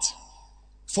talking at.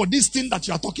 For this thing that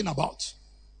you are talking about.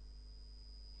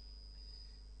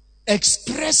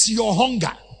 Express your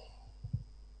hunger.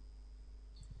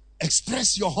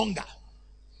 Express your hunger.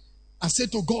 And say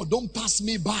to God, don't pass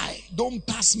me by. Don't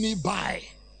pass me by.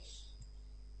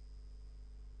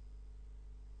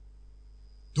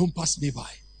 Don't pass me by.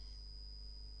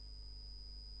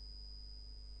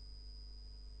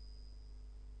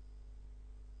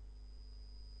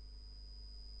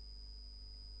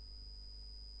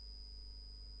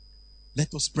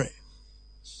 Let us pray.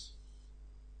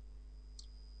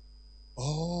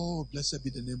 Oh, blessed be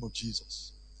the name of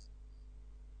Jesus.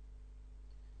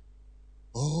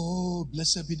 Oh,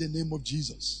 blessed be the name of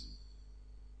Jesus.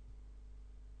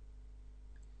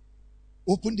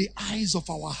 Open the eyes of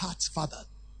our hearts, Father.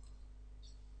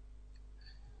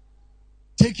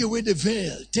 Take away the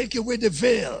veil. Take away the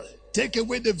veil. Take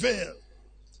away the veil.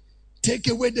 Take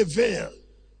away the veil.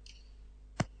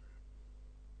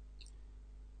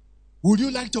 Would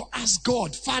you like to ask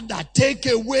God, Father, take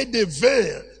away the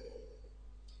veil?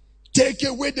 Take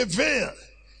away the veil.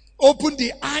 Open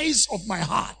the eyes of my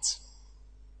heart.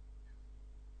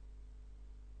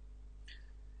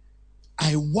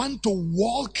 I want to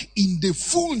walk in the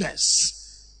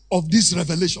fullness of these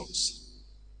revelations.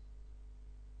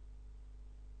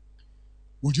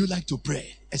 Would you like to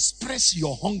pray? Express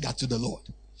your hunger to the Lord.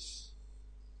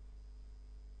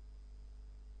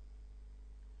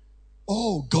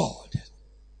 Oh God.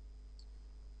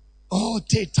 Oh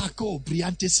te tako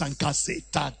briante sankase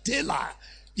tatela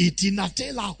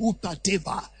itinatela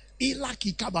upateva ila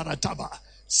kikabarataba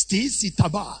stisi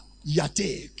taba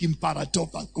yate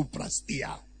kimparatopa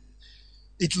kuprastia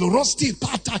itlorosti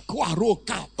pata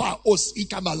kwaroka pa os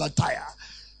ikamalataya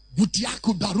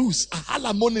butiaku barus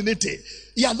ahala monenete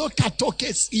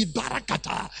ialokatokes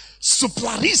ibarakata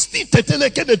suplaristi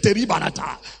teteleke de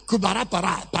teribarata kubara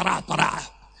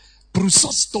para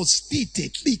Prusostos tite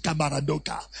tlika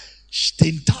maradoka.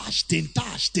 Stenta.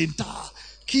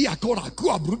 Kia kora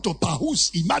kua bruto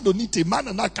pahus imadonite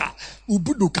mananaka.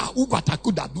 Ubuduka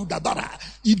ubatakuda budabara.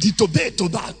 Iditobe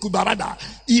toda kubarada.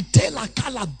 Itela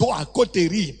kala boa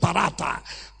koteri parata.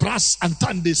 Pras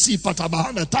antande si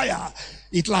patabahana taya.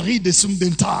 Itlari de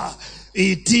sumdenta.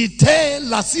 Itite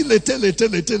la silete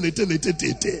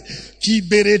lete.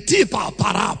 Kibereti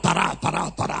para.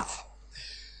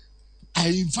 I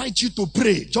invite you to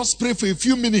pray. Just pray for a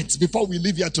few minutes before we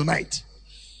leave here tonight.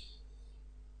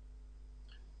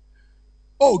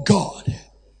 Oh God.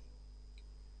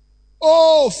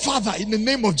 Oh Father, in the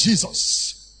name of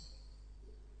Jesus.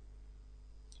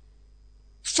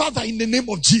 Father, in the name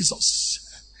of Jesus.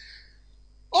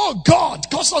 Oh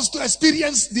God, cause us to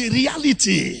experience the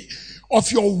reality of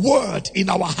your word in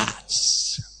our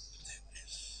hearts.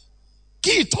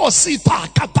 We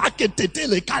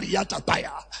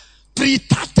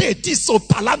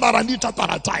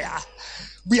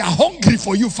are hungry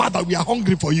for you, Father. We are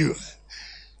hungry for you.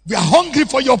 We are hungry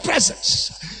for your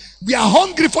presence. We are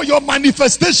hungry for your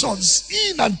manifestations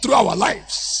in and through our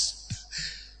lives.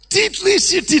 Titli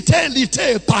sitite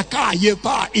lite paka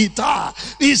yepa ita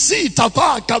isi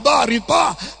tapa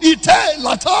kabaripa ite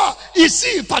lata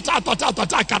isi pata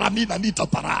karamina nita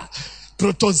para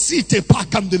protosite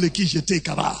pakam delekijete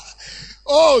kara.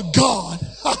 Oh God.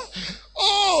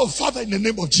 Oh, Father, in the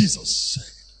name of Jesus.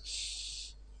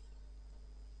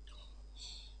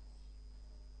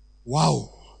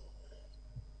 Wow.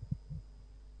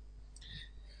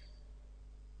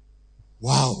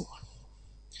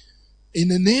 In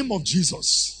the name of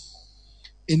Jesus.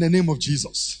 In the name of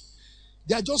Jesus.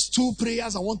 There are just two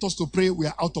prayers I want us to pray. We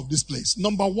are out of this place.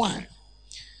 Number one,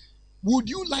 would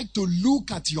you like to look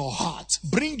at your heart?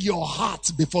 Bring your heart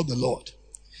before the Lord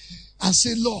and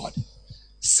say, Lord,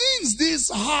 since this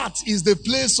heart is the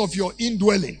place of your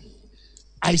indwelling,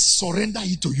 I surrender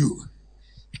it to you.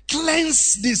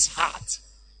 Cleanse this heart.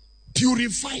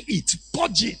 Purify it.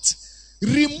 Purge it.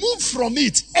 Remove from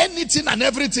it anything and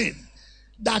everything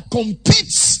that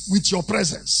competes with your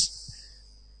presence.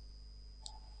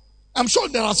 I'm sure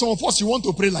there are some of us you want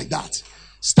to pray like that.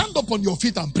 Stand up on your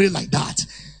feet and pray like that.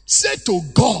 Say to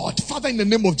God, Father, in the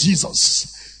name of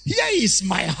Jesus, here is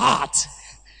my heart.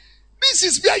 This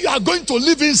is where you are going to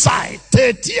live inside.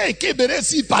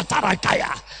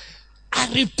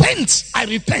 I repent.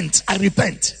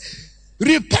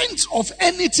 Repent of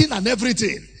anything and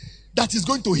everything that is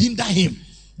going to hinder him.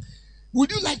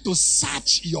 Would you like to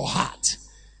search your heart?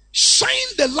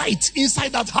 Shine the light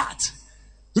inside that heart.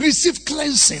 Receive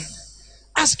cleansing.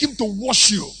 Ask him to wash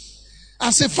you.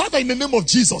 And say, Father, in the name of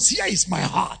Jesus, here is my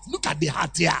heart. Look at the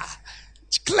heart here.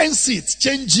 Cleanse it,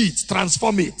 change it,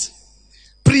 transform it.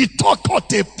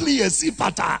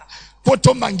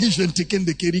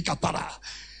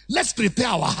 Let's prepare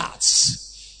our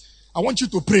hearts. I want you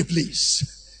to pray, please.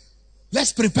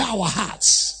 Let's prepare our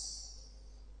hearts.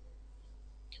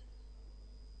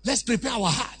 Let's prepare our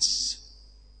hearts.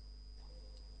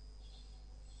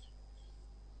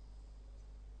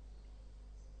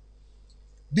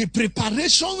 The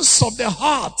preparations of the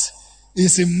heart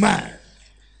is in man.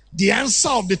 The answer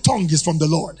of the tongue is from the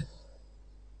Lord.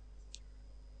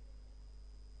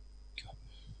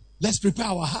 Let's prepare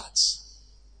our hearts.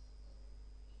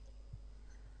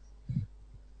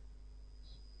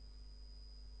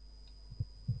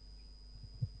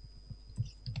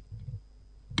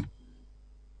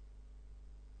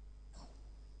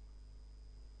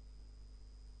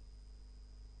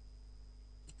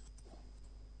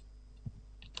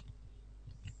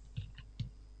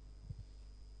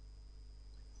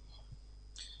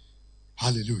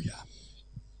 Hallelujah.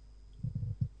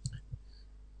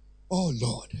 Oh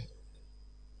Lord,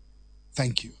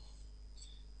 thank you.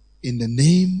 In the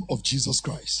name of Jesus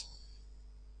Christ.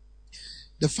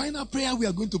 The final prayer we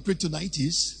are going to pray tonight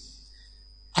is,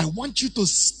 I want you to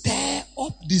stir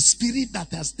up the spirit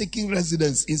that has taken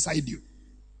residence inside you.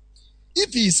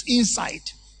 If he is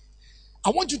inside, I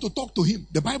want you to talk to him.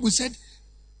 The Bible said,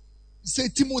 say,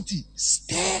 Timothy,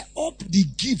 stir up the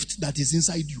gift that is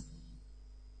inside you.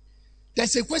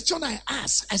 There's a question I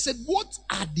asked. I said, what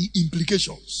are the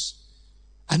implications?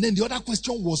 And then the other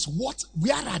question was,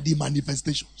 where are the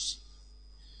manifestations?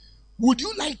 Would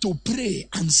you like to pray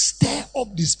and stir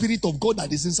up the spirit of God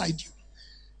that is inside you?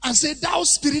 And say, thou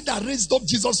spirit that raised up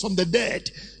Jesus from the dead,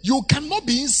 you cannot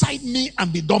be inside me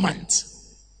and be dormant.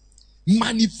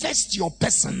 Manifest your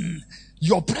person,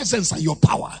 your presence and your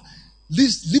power.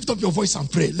 Lift up your voice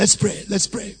and pray. Let's pray. Let's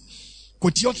pray.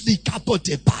 Kotiotli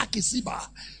kapote pakisiba.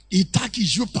 Itaki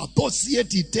jupta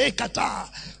tosieti tekata.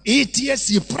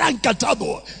 Etiesi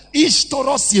prankatabo.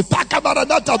 Ishtorosi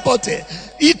pakabaranata pote.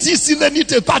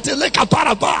 Itisilenite pate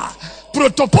lekaparaba.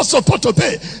 Protoposo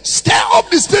potope. Stir up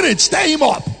the spirit. Stir him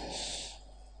up.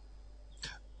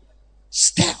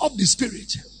 Stir up the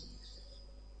spirit.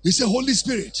 You say, Holy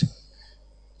Spirit,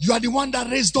 you are the one that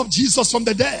raised up Jesus from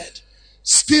the dead.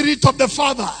 Spirit of the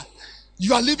Father,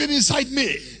 you are living inside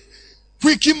me.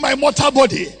 Quicken my mortal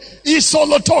body.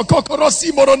 Isoloto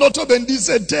kokorosi moronoto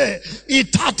bendisete.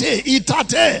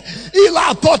 Itate.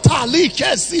 Ila pota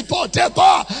like si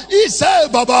potepa. Ise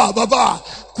baba.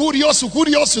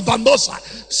 Curioso dandosa.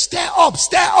 Stir up.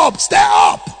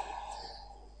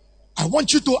 I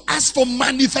want you to ask for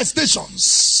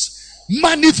manifestations.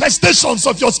 Manifestations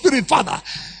of your spirit, Father.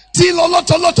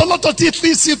 Tiloloto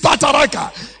titli si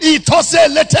pataraka. Itose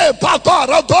lete papa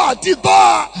raba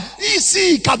tiba.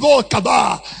 Isi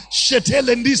kaba.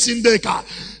 Shetele ndisindeka.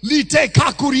 Lite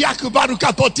kakuriaku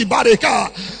baruka poti bareka.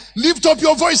 Lift up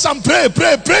your voice and pray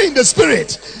in the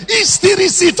spirit.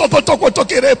 Istirisi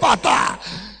topotokotokere pata.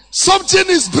 Something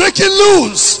is breaking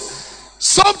loose.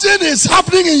 Something is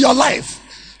happening in your life.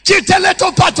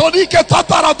 Kiteleto patonike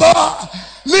paparaba.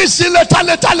 Lisi leta.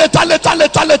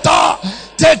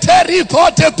 Teteri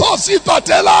pote posi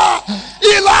patela.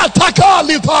 Ila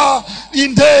takalipa.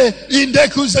 Inde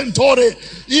kuzentore.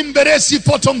 Imberesi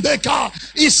potombeka.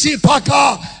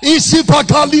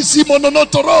 Isipaka lisi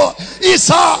mononotoro.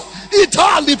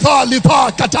 Ita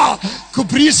lipa kata.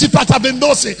 Kuprisi pata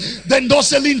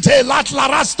bendose linte latla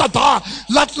rastapa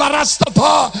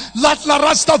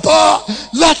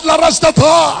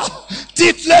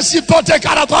titlesi pote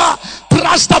karapa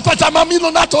prasta pata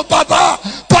mamino nato papa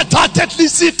patatet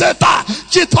lisiteta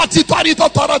kitati paripa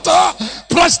parata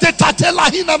prasteta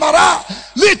lahina mara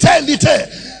lite.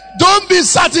 Don't be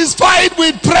satisfied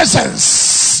with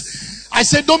presence. I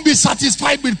said, don't be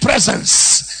satisfied with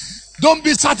presence. Don't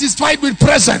be satisfied with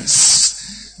presence.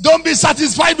 Don't be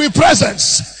satisfied with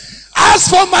presence. Ask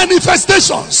for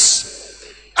manifestations.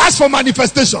 Ask for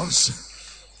manifestations.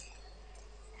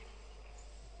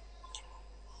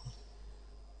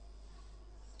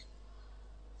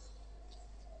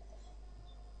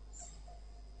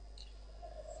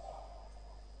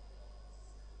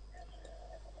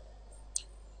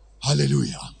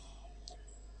 Hallelujah.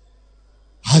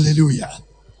 Hallelujah.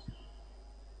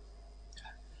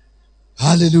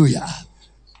 Hallelujah.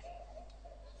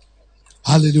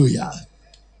 Hallelujah.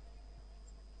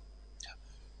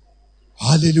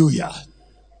 Hallelujah.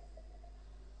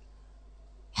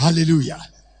 Hallelujah.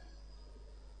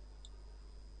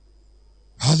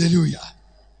 Hallelujah.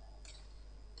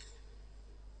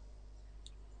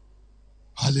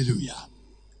 Hallelujah.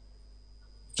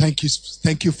 Thank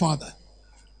you, Father.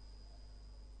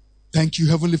 Thank you,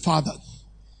 Heavenly Father.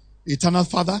 Eternal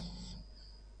Father,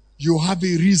 you have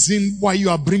a reason why you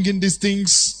are bringing these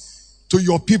things to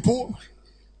your people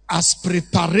as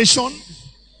preparation.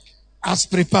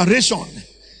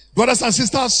 Brothers and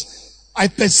sisters, I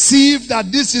perceive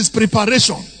that this is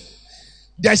preparation.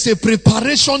 There's a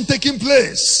preparation taking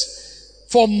place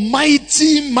for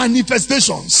mighty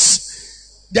manifestations.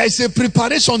 There is a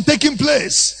preparation taking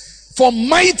place for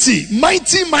mighty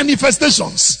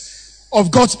manifestations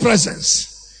of God's presence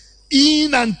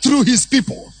in and through his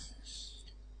people.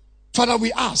 Father,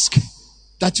 we ask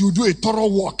that you do a thorough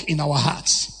work in our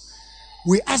hearts.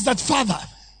 We ask that, Father,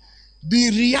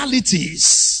 the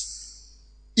realities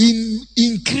in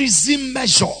increasing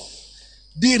measure,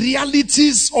 the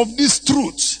realities of this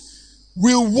truth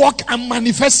will work and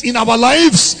manifest in our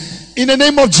lives in the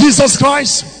name of Jesus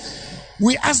Christ.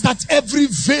 We ask that every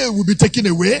veil will be taken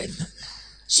away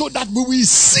so that we will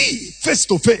see face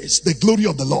to face the glory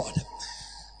of the Lord,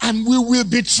 and we will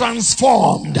be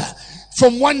transformed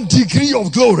from one degree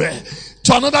of glory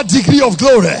to another degree of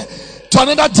glory to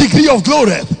another degree of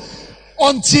glory.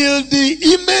 until the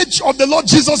image of the Lord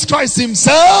Jesus Christ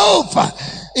himself,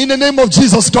 in the name of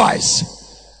Jesus Christ.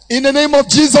 In the name of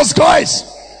Jesus Christ.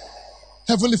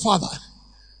 Heavenly Father,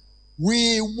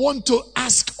 we want to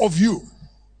ask of you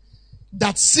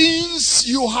that since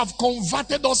you have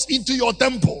converted us into your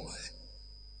temple,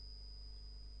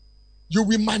 you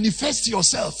will manifest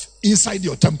yourself inside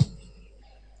your temple.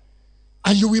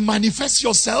 And you will manifest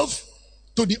yourself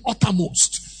to the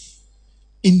uttermost.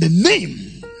 In the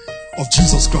name of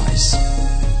Jesus Christ.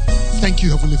 Thank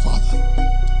you, Heavenly Father.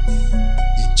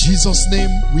 In Jesus' name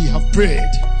we have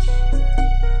prayed.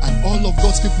 And all of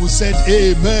God's people said,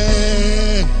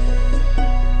 amen.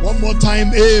 One more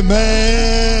time,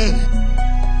 amen.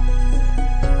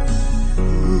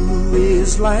 Who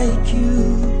is like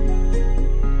you,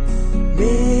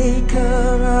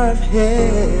 maker of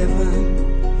heaven,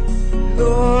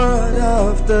 Lord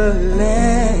of the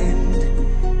land,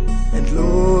 and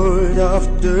Lord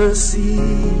of the sea,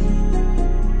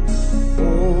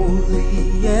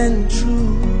 holy and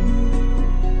true,